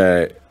happens with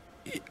the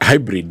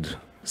hybrid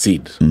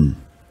seed?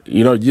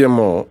 You know,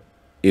 GMO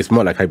is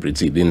more like hybrid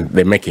seed in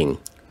the making.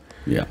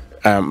 Yeah.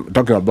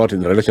 Talking about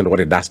in relation to what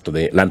it does to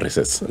the land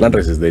races. Land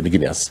races, the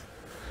indigenous.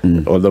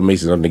 Although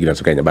maize is not indigenous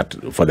to Kenya, but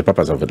for the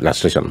purpose of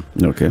illustration.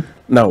 Okay.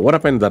 Now, what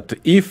happens that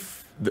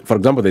if, for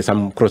example, there's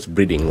some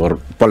crossbreeding or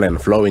pollen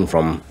flowing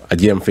from a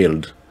GM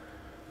field,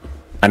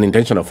 an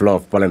intentional flow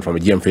of pollen from a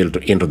GM field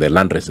into the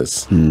land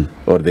races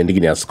or the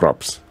indigenous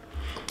crops,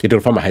 it will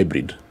form a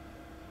hybrid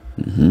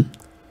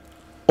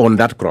on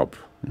that crop.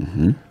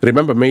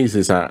 Remember, maize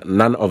is a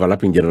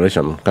non-overlapping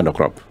generation kind of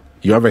crop.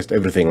 You harvest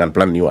everything and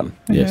plant new one.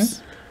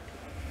 Yes.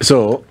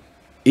 So,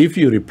 if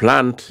you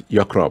replant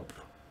your crop,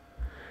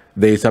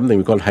 there is something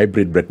we call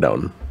hybrid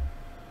breakdown.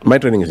 My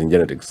training is in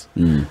genetics,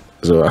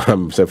 so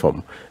I'm safe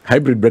home.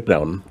 Hybrid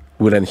breakdown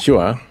will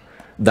ensure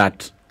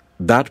that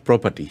that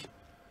property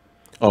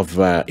of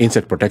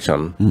insect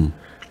protection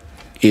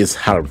is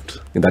halved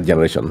in that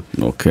generation.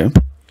 Okay.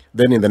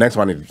 then in the next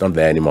one it's not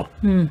there anymore.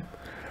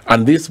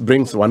 And this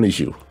brings one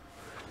issue.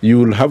 You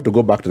will have to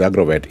go back to the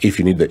agrovet if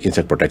you need the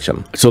insect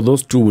protection. So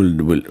those two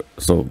will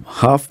so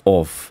half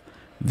of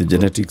the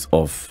genetics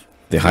of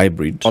the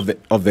hybrid of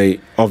the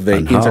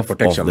and insect half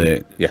protection. of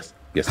the, yes.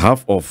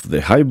 half of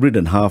the hybrid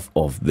and half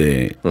of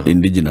the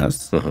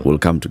indigenous will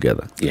come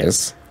together.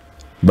 Yes.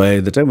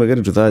 By the time we're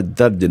getting to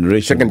that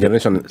generation, Second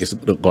generation is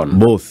gone.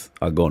 both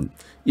are gone.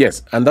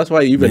 Yes, and that's why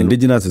The even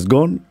indigenous is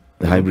gone,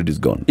 the hybrid is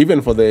gone.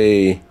 even for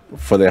the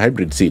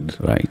hybrid seed,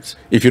 Right.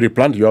 if you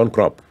replant your own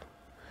crop,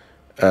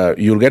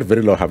 you'll get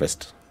very low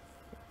harvest,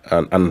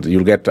 and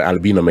you'll get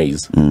albino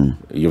maize.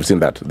 You've seen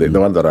that the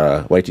ones that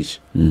are whitish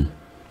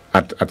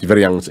at a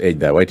very young age,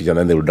 they're whitish, and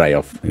then they will dry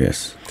off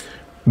Yes.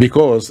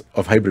 because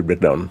of hybrid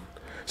breakdown.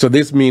 So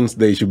this means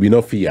there should be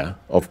no fear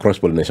of cross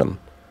pollination.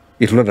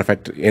 It will not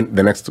affect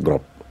the next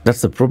crop.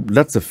 That's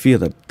the fear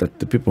that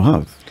the people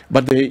have.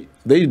 But they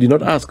did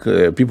not ask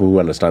people who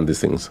understand these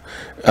things.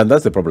 And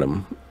that's the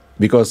problem.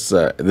 Because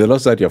the Law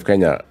Society of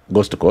Kenya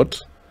goes to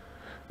court.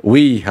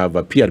 We have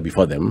appeared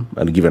before them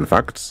and given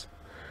facts.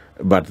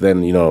 But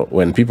then,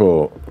 when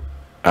people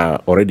are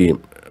already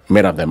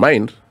made up their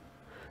mind,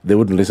 they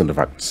wouldn't listen to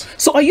facts.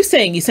 So are you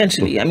saying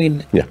essentially,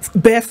 Yeah.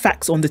 bare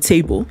facts on the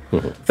table,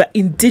 that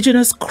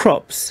indigenous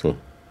crops,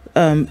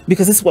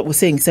 because this is what we're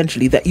saying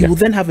essentially, that you will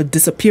then have a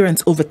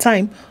disappearance over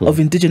time of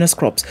indigenous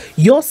crops.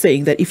 You're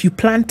saying that if you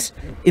plant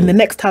in the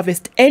next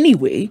harvest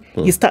anyway,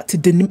 you start to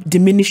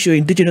diminish your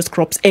indigenous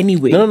crops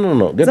anyway.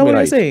 No. Is that what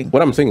you're saying?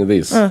 What I'm saying is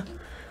this.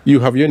 You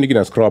have your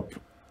indigenous crop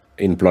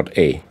in plot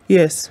A.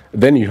 Yes.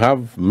 Then you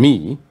have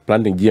me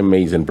planting GM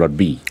maize in plot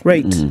B.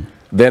 Right.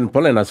 Then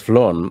pollen has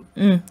flown,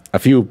 a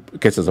few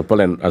cases of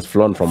pollen has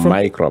flown from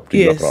my crop to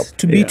your crop.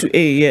 To B to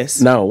A,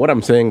 yes. Now, what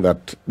I'm saying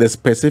that the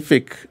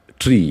specific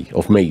tree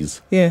of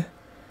maize, Yeah.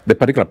 the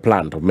particular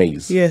plant of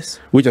maize, Yes.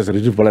 which has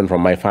received pollen from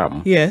my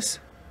farm, Yes.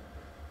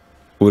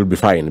 will be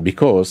fine,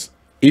 because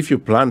if you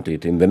plant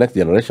it in the next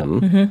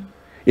generation,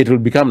 it will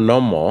become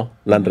no more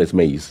landrace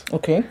maize.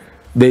 Okay.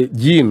 The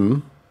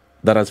gene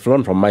that has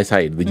flown from my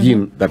side, the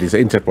gene that is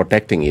insect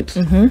protecting it,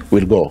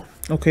 will go.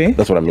 Okay.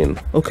 That's what I mean.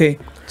 Okay.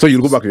 So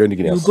you'll go back to your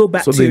indigenous. You'll go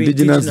back So to the your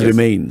indigenous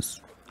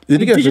remains. The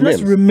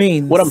indigenous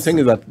remains. What I'm saying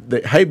is that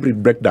the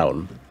hybrid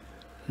breakdown,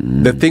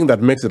 the thing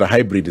that makes it a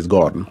hybrid is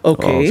gone.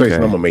 Okay. So it's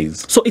no more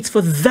maize. So it's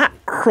for that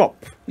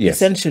crop, Yes.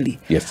 essentially.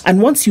 Yes.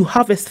 And once you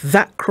harvest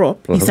that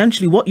crop,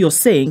 essentially what you're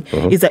saying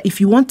is that if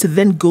you want to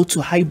then go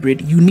to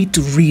hybrid, you need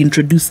to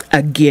reintroduce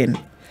again.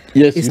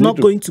 Yes, It's you not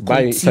need going to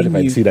buy certified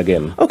continue. seed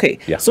again. Okay.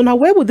 Yeah. So now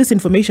where would this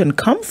information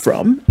come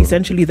from?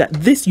 Essentially that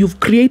this you've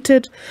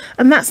created,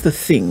 and that's the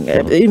thing.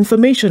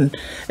 Information,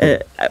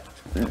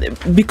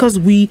 because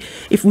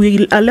if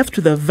we are left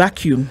with a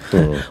vacuum,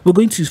 we're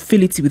going to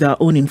fill it with our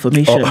own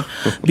information.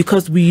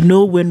 Because we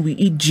know when we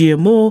eat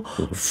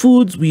GMO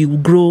foods, we will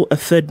grow a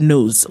third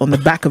nose on the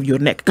back of your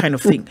neck, kind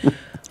of thing.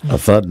 A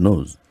third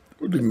nose.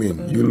 What do you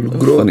mean? You'll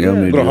grow. Funny how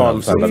many Grow you have.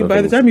 horns and So other by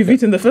the things. time you've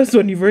eaten the first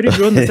one, you've already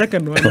grown the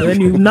second one. And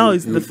then now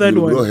it's the third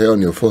You'll grow one. hair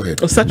on your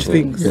forehead. Or such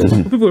things.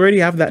 People already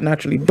have that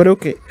naturally, but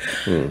okay.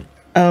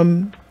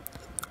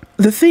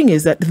 The thing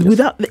is that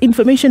without the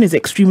information is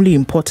extremely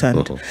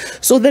important.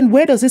 So then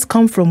where does this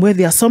come from? Where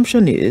the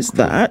assumption is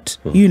that,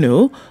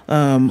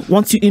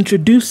 once you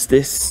introduce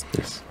this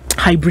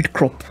hybrid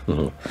crop,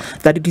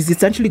 that it is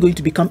essentially going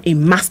to become a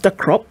master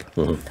crop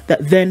that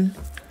then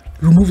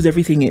removes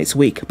everything in its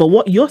wake. But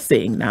what you're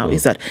saying now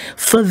is that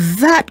for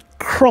that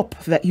crop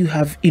that you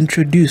have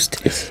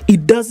introduced,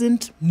 it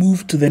doesn't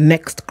move to the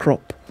next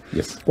crop.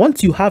 Yes.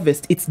 Once you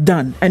harvest, it's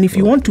done. And if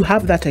you want to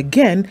have that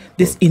again,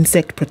 this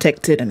insect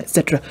protected and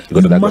etc., You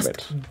go to you the must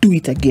agrovet. do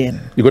it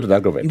again. You go to the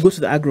agrovet You go to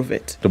the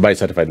agrovet. to buy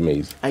certified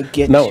maize. I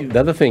get Now, you. the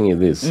other thing is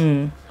this,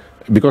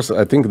 because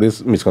I think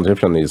this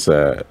misconception is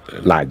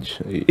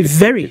large. It's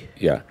very.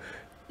 Yeah.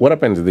 What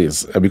happens is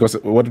this, because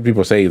what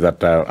people say is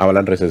that our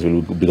land races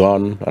will be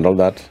gone and all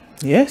that.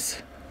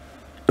 Yes.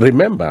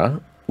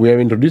 Remember, we are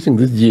introducing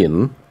this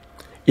gene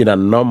in a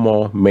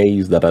normal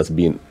maize that has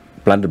been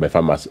planted by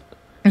farmers.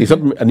 It's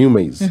not a new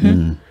maize.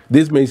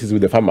 This maize is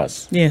with the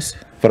farmers. Yes.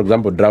 For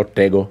example, drought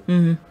tego.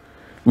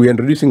 We are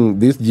introducing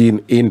this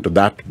gene into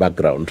that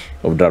background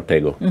of drought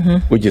tego,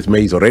 which is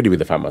maize already with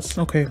the farmers.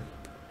 Okay.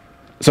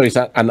 So it's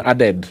an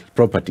added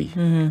property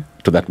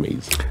to that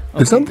maize.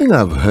 There's something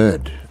I've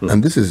heard,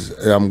 and this is,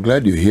 I'm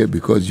glad you're here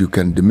because you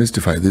can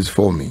demystify this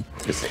for me.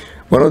 Yes.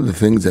 One of the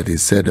things that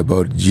is said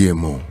about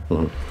GMO,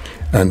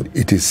 and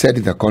it is said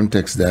in the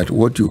context that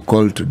what you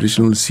call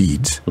traditional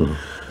seeds,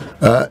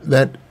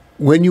 that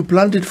when you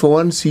plant it for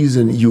one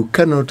season, you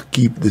cannot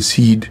keep the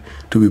seed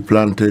to be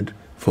planted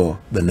for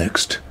the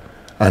next.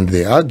 And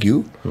they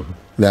argue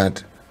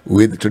that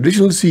with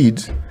traditional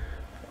seeds,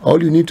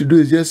 all you need to do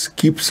is just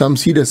keep some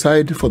seed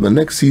aside for the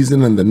next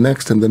season and the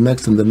next and the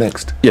next and the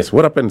next. Yes,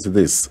 what happens is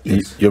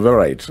this. You're very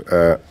right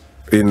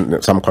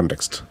in some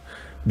context.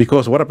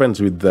 Because what happens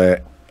with the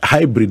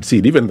hybrid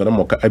seed, even the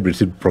normal hybrid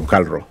seed from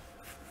Calro,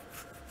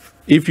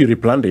 if you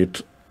replant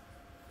it,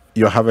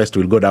 your harvest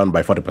will go down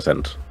by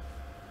 40%.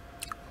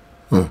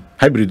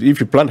 Hybrid, if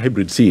you plant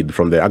hybrid seed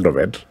from the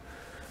agrovet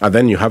and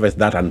then you harvest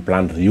that and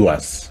plant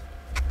yours,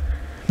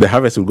 the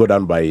harvest will go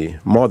down by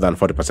more than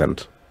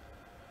 40%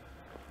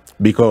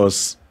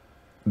 because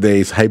there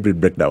is hybrid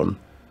breakdown.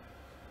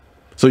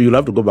 So you'll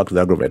have to go back to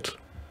the agrovet.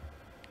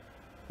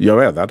 You're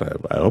aware of that,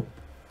 I hope?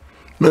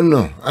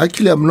 No.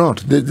 Actually, I'm not.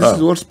 This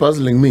is what's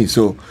puzzling me.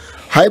 So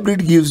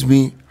hybrid gives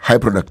me high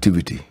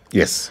productivity.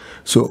 Yes.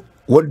 So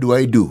what do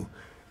I do?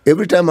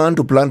 Every time I want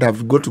to plant,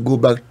 I've got to go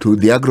back to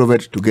the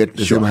agrovet to get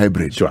the same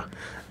hybrid. Sure.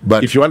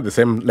 But if you want the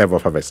same level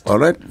of harvest. All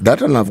right,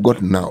 that one I've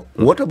got now.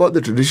 What about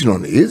the traditional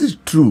one? Is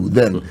it true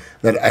then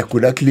that I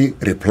could actually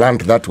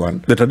replant that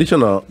one? The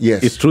traditional,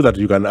 yes. It's true that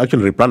you can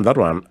actually replant that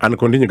one and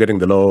continue getting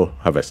the low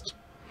harvest.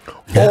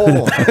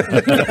 Oh.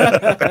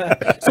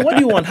 So what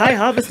do you want? High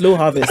harvest, low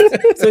harvest? So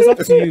it's up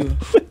to you.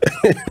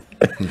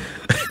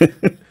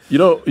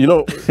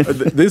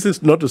 This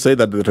is not to say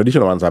that the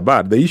traditional ones are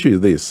bad. The issue is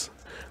this.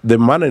 The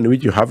manner in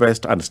which you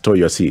harvest and store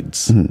your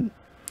seeds,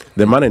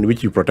 the manner in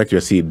which you protect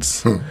your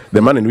seeds,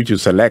 the manner in which you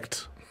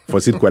select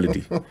for seed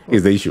quality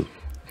is the issue.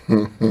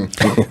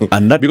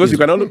 And that because you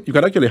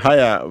can actually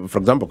hire, for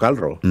example,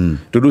 Calro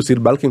to do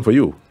seed bulking for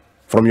you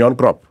from your own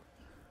crop.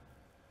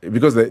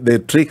 Because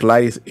the trick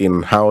lies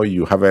in how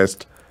you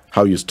harvest,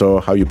 how you store,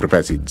 how you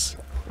prepare seeds.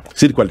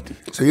 Seed quality.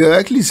 So you're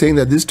actually saying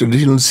that this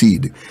traditional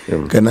seed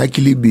can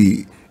actually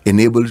be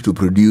enabled to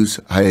produce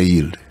higher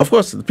yield? Of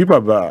course, people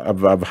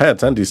have hired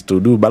scientists to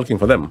do bulking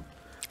for them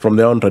from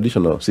their own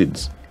traditional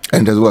seeds.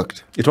 And it has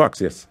worked? It works,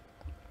 yes.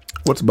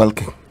 What's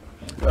bulking?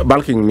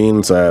 Bulking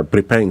means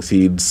preparing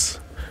seeds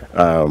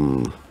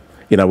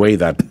in a way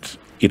that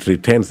it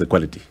retains the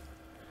quality,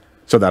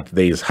 so that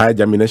there is higher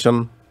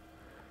germination,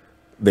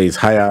 there is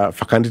higher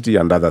fecundity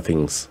and other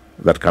things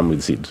that come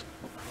with seeds.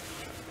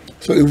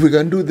 So if we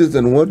can do this,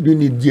 then what do you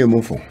need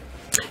GMO for?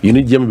 You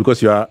need GMO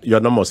because your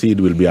normal seed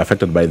will be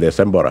affected by the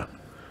stem borer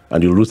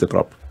and you'll lose the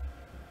crop.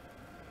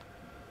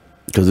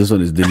 Because this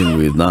one is dealing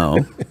with now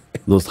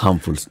those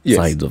harmful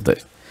sides of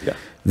that. Yeah.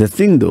 The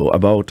thing, though,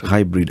 about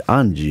hybrid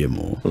and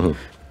GMO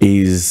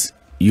is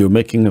you're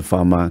making a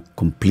farmer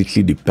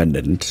completely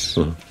dependent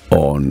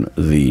on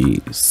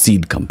the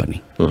seed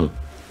company.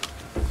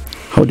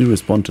 How do you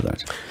respond to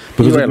that?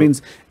 Because it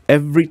means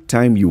every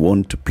time you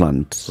want to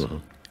plant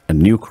a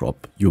new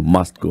crop, you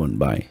must go and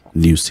buy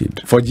new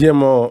seed. For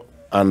GMO,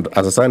 and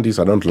as a scientist,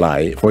 I don't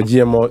lie, for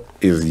GMO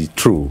is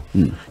true,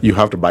 you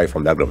have to buy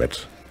from the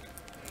agrovet.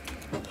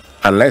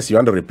 Unless you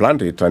want to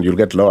replant it and you'll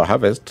get lower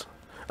harvest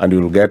and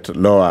you'll get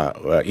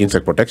lower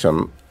insect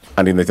protection,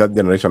 and in the third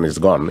generation it's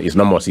gone, it's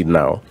no more seed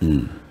now,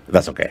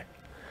 that's okay.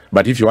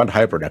 But if you want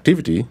higher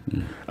productivity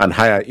and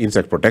higher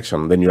insect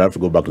protection, then you have to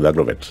go back to the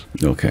agrovet.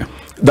 Okay.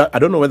 I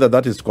don't know whether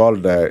that is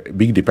called a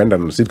big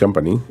dependent seed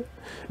company,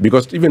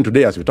 because even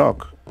today as we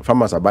talk,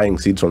 farmers are buying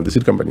seeds from the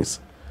seed companies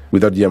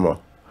without GMO.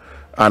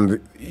 And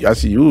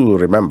as you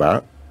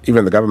remember,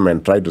 even the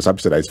government tried to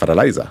subsidize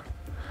fertilizer.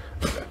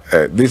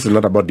 This is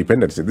not about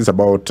dependency. This is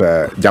about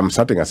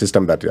jump-starting a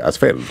system that has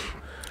failed.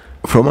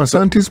 From a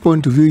scientist's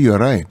point of view, you're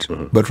right.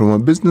 But from a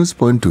business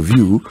point of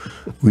view,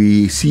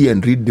 we see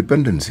and read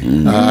dependency.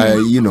 I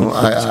see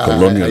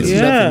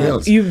nothing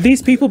else.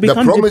 These people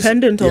become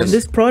dependent on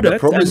this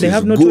product and they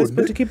have no choice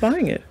but to keep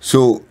buying it.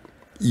 So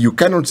you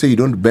cannot say you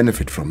don't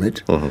benefit from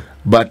it,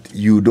 but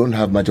you don't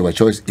have much of a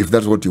choice if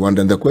that's what you want.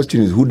 And the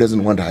question is, who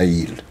doesn't want high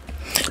yield?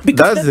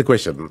 That's the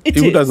question.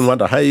 Who doesn't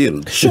want a high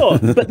yield? Sure,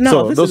 but now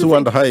so those who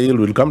want a high yield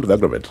will come to the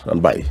agrovet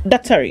and buy.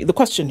 Terry, the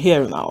question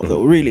here now,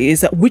 though, really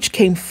is that which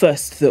came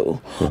first,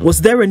 though?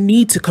 Was there a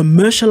need to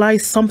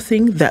commercialize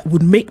something that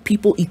would make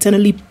people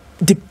eternally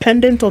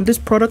dependent on this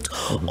product,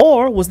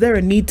 or was there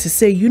a need to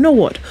say, you know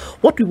what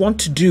we want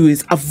to do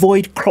is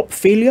avoid crop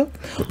failure,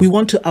 we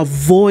want to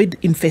avoid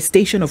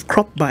infestation of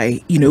crop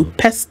by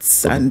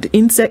pests and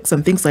insects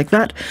and things like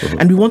that,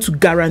 and we want to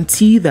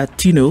guarantee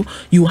that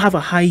you have a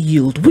high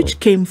yield? Which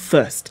came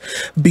first?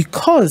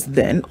 Because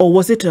then, or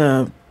was it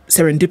a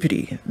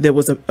serendipity? There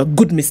was a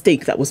good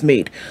mistake that was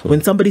made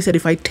when somebody said,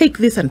 if I take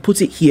this and put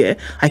it here,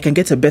 I can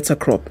get a better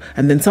crop.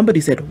 And then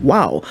somebody said,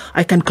 wow,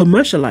 I can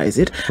commercialize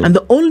it. And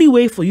the only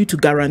way for you to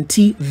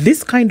guarantee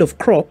this kind of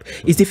crop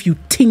is if you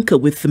tinker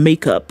with the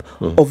makeup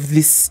of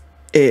this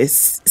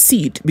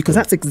seed, because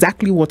that's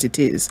exactly what it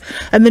is.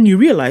 And then you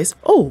realize,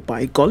 oh,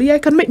 by golly, I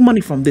can make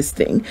money from this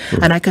thing,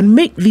 and I can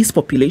make these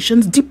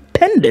populations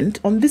dependent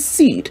on this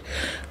seed.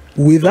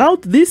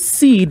 Without this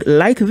seed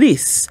like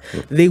this,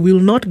 they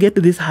will not get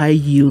this high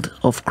yield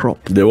of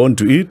crop. They want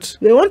to eat.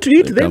 They want to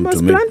eat. They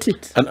must plant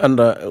it. And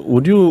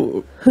would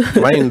you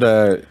mind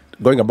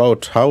going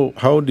about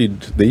how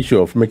did the issue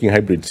of making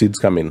hybrid seeds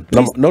come in?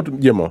 Not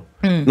GMO,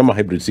 normal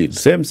hybrid seeds.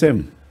 Same.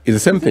 It's the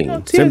same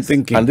thing. Same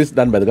thinking. And this is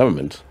done by the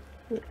government.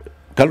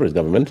 Calro's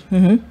government.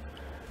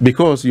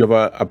 Because you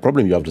have a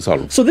problem you have to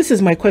solve. So this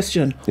is my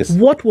question. Yes.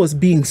 What was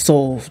being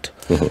solved?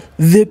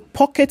 The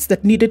pockets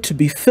that needed to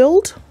be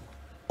filled?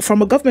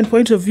 From a government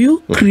point of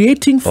view,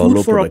 creating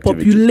food for a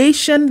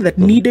population that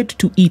needed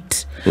to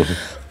eat.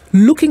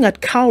 looking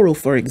at Cairo,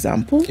 for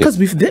example, because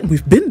we've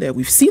been there,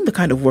 we've seen the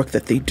kind of work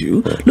that they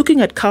do.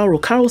 Looking at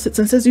Cairo sits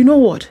and says, you know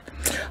what,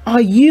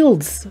 our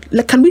yields,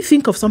 like, can we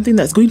think of something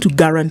that's going to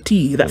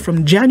guarantee that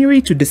from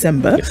January to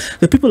December,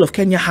 the people of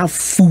Kenya have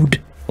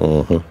food?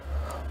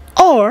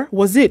 Or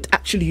was it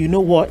actually, you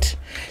know what,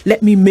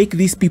 let me make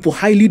these people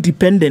highly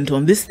dependent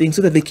on this thing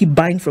so that they keep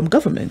buying from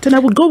government? And I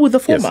would go with the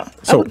former.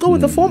 So, I would go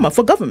with the former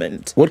for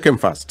government. What came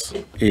first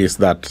is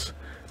that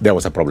there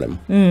was a problem.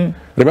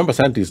 Remember,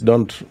 scientists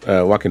don't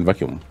work in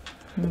vacuum.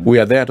 We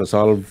are there to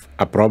solve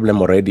a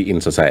problem already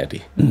in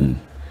society.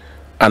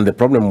 And the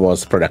problem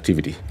was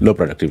productivity, low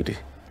productivity.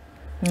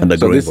 And the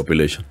growing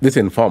population. This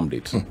informed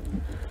it.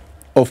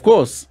 Of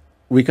course,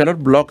 we cannot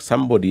block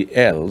somebody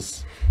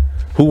else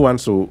who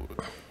wants to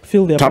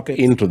Fill their tap pockets.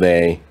 into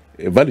the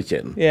value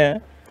chain. Yeah.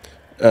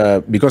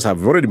 Because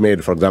I've already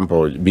made, for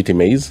example, BT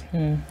maize.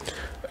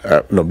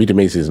 No, BT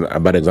maize is a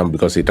bad example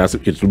because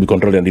it will be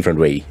controlled in a different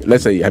way.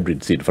 Let's say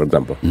hybrid seed, for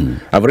example.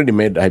 I've already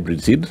made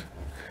hybrid seed,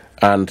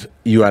 and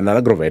you are an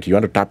agrovet, you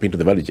want to tap into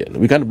the value chain.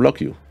 We can't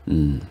block you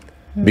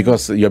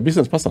because you're a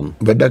business person.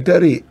 But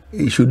Daktari,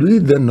 should we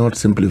then not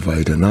simplify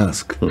it and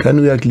ask,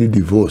 can we actually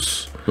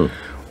divorce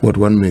what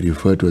one may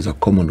refer to as a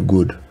common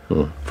good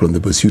from the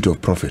pursuit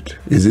of profit?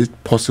 Is it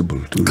possible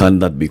to... Can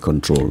that be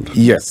controlled?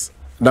 Yes.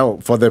 Now,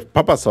 for the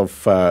purpose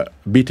of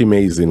BT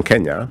maize in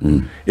Kenya,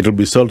 it will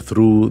be sold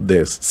through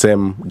the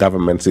same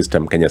government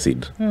system, Kenya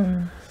Seed.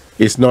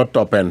 It's not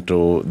open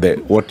to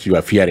what you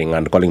are fearing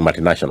and calling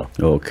multinational.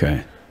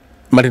 Okay.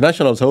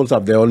 Multinationals also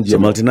have their own GMO. So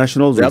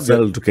multinationals They will have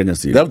sell to Kenya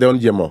Seed. They have their own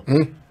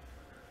GMO.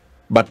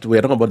 But we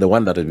are talking about the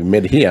one that has been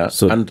made here.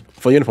 And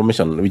for your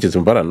information, which is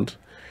important,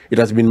 it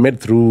has been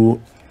made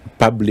through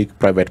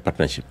public-private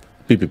partnership,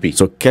 PPP.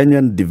 So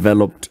Kenyan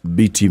developed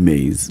BT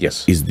maize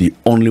is the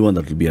only one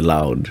that will be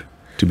allowed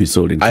to be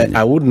sold in Kenya.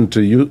 I wouldn't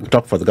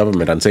talk for the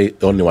government and say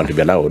the only one to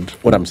be allowed.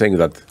 What I'm saying is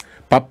that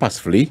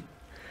purposefully,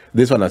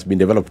 this one has been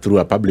developed through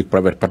a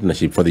public-private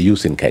partnership for the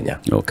use in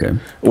Kenya. Okay.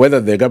 Whether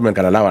the government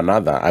can allow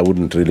another, I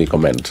wouldn't really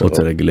comment. What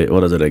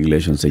does the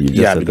regulation say? You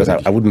just because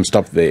I wouldn't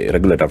stop the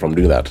regulator from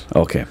doing that.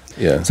 Okay.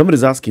 Yeah.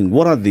 Somebody's asking,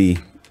 what are the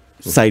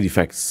side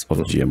effects of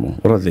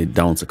GMO? What are the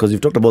downsides? Because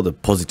you've talked about the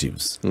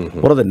positives.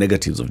 What are the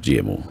negatives of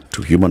GMO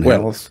to human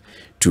health,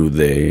 to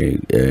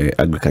the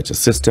agriculture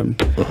system,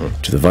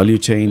 to the value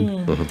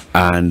chain,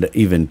 and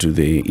even to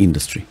the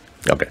industry?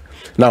 Okay.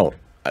 Now,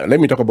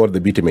 let me talk about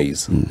the BT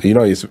maize. You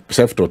know, it's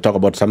safe to talk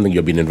about something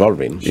you've been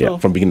involved in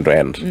from beginning to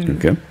end.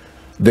 Okay.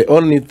 The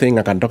only thing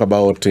I can talk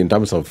about in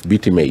terms of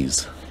BT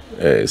maize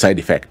side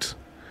effect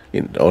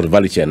or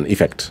value chain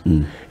effect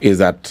is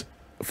that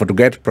to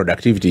get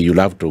productivity, you'll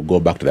have to go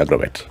back to the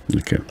agrovet.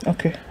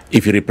 Okay.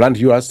 If you replant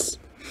yours,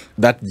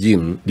 that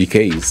gene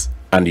decays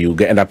and you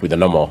end up with a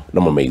normal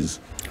maize.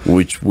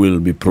 Which will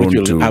be prone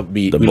to the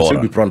borer.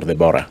 Still be prone to the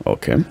borer.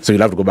 Okay. So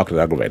you'll have to go back to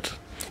the agrovet.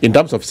 In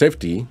terms of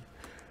safety,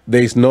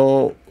 there is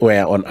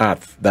nowhere on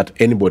earth that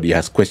anybody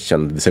has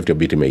questioned the safety of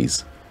BT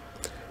maize.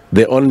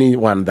 The only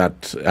one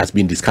that has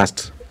been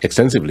discussed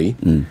extensively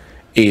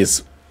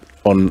is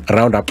on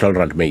Roundup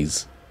tolerant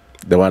maize.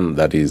 The one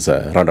that is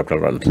Roundup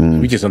tolerant,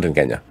 which is not in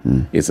Kenya.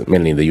 It's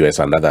mainly in the US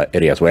and other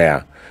areas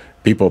where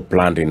people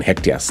plant in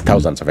hectares,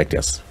 thousands of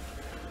hectares.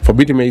 For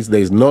BT maize,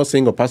 there is no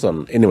single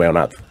person anywhere on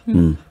earth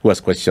who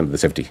has questioned the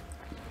safety.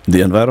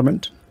 The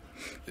environment?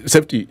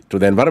 Safety to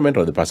the environment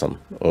or the person,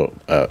 or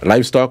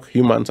livestock,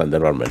 humans, and the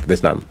environment.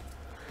 There's none.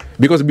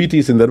 Because BT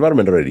is in the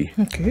environment already.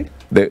 Okay.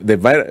 Not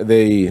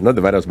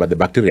the virus, but the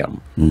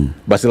bacterium,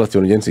 Bacillus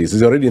thuringiensis,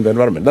 is already in the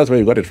environment. That's where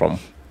you got it from.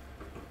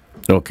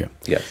 Okay.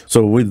 Yes.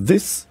 So with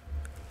this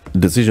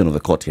decision of the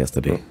court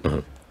yesterday,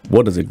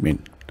 what does it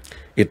mean?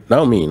 It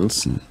now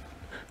means,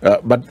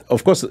 but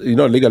of course,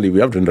 legally we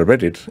have to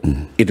interpret it.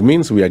 It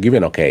means we are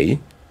given okay,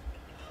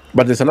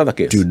 but there's another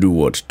case. To do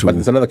what? But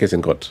there's another case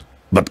in court.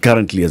 But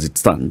currently, as it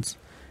stands,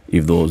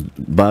 if those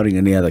barring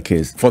any other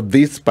case, for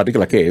this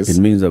particular case, it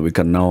means that we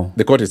can now.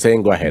 The court is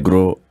saying, go ahead,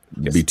 grow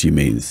BT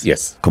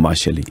maize.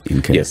 Commercially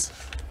in Kenya. Yes,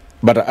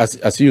 but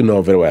as you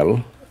know very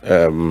well,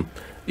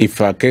 if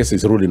a case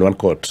is ruled in one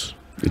court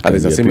and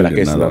there's a similar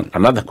case in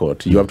another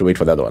court, you have to wait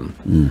for the other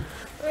one.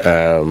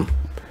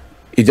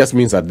 It just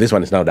means that this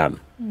one is now done,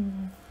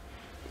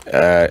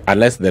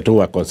 unless the two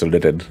are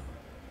consolidated.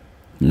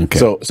 Okay.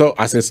 So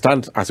as it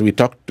stands, as we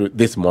talked to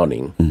this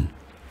morning,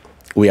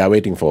 we are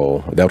waiting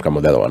for the outcome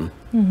of the other one.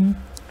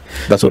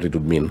 That's what it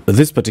would mean.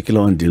 This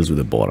particular one deals with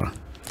the borer.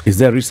 Is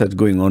there research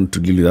going on to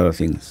deal with other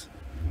things?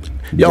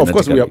 Yeah, of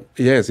course we have.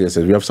 Yes.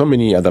 We have so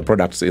many other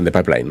products in the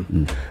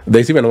pipeline.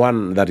 There's even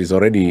one that is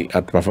already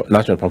at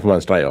national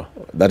performance trial.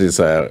 That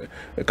is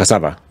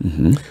cassava.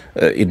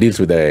 It deals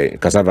with the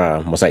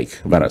cassava mosaic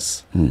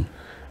virus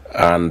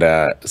and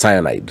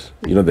cyanide.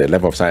 You know, the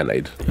level of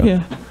cyanide.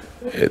 Yeah.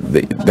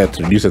 That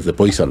reduces the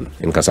poison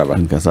in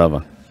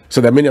cassava. So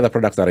there are many other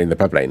products that are in the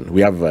pipeline.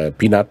 We have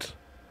peanut.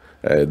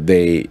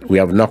 We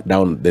have knocked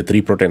down the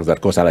 3 proteins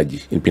that cause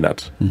allergy in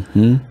peanut.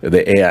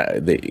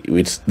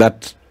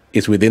 That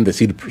is within the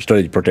seed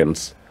storage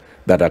proteins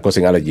that are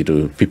causing allergy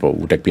to people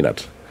who take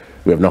peanut.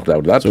 We have knocked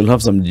out that. So we'll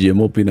have some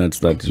GMO peanuts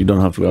that you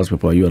don't have to ask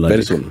people, are you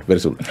allergic? Very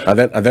soon.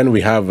 And then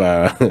we have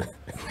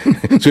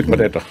sweet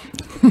potato.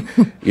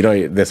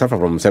 They suffer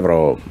from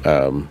several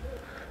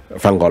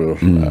fungal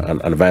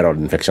and viral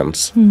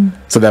infections.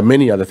 So there are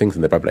many other things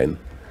in the pipeline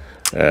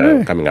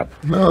coming up.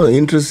 No,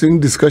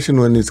 interesting discussion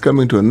when it's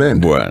coming to an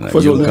end. Bueno,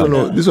 First of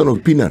all, this one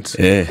of peanuts.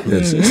 Yeah.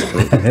 Yes.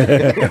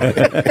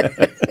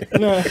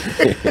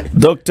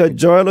 Dr.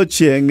 Joel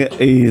Ochieng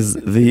is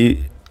the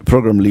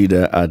program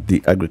leader at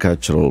the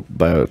Agricultural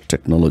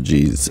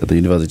Biotechnologies at the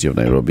University of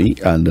Nairobi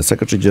and the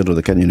Secretary General of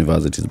the Kenya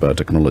University's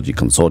Biotechnology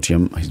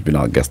Consortium. He's been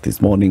our guest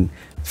this morning.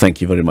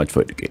 Thank you very much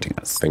for educating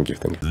us. Thank you.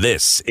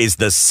 This is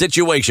the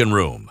Situation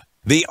Room,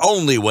 the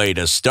only way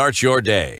to start your day.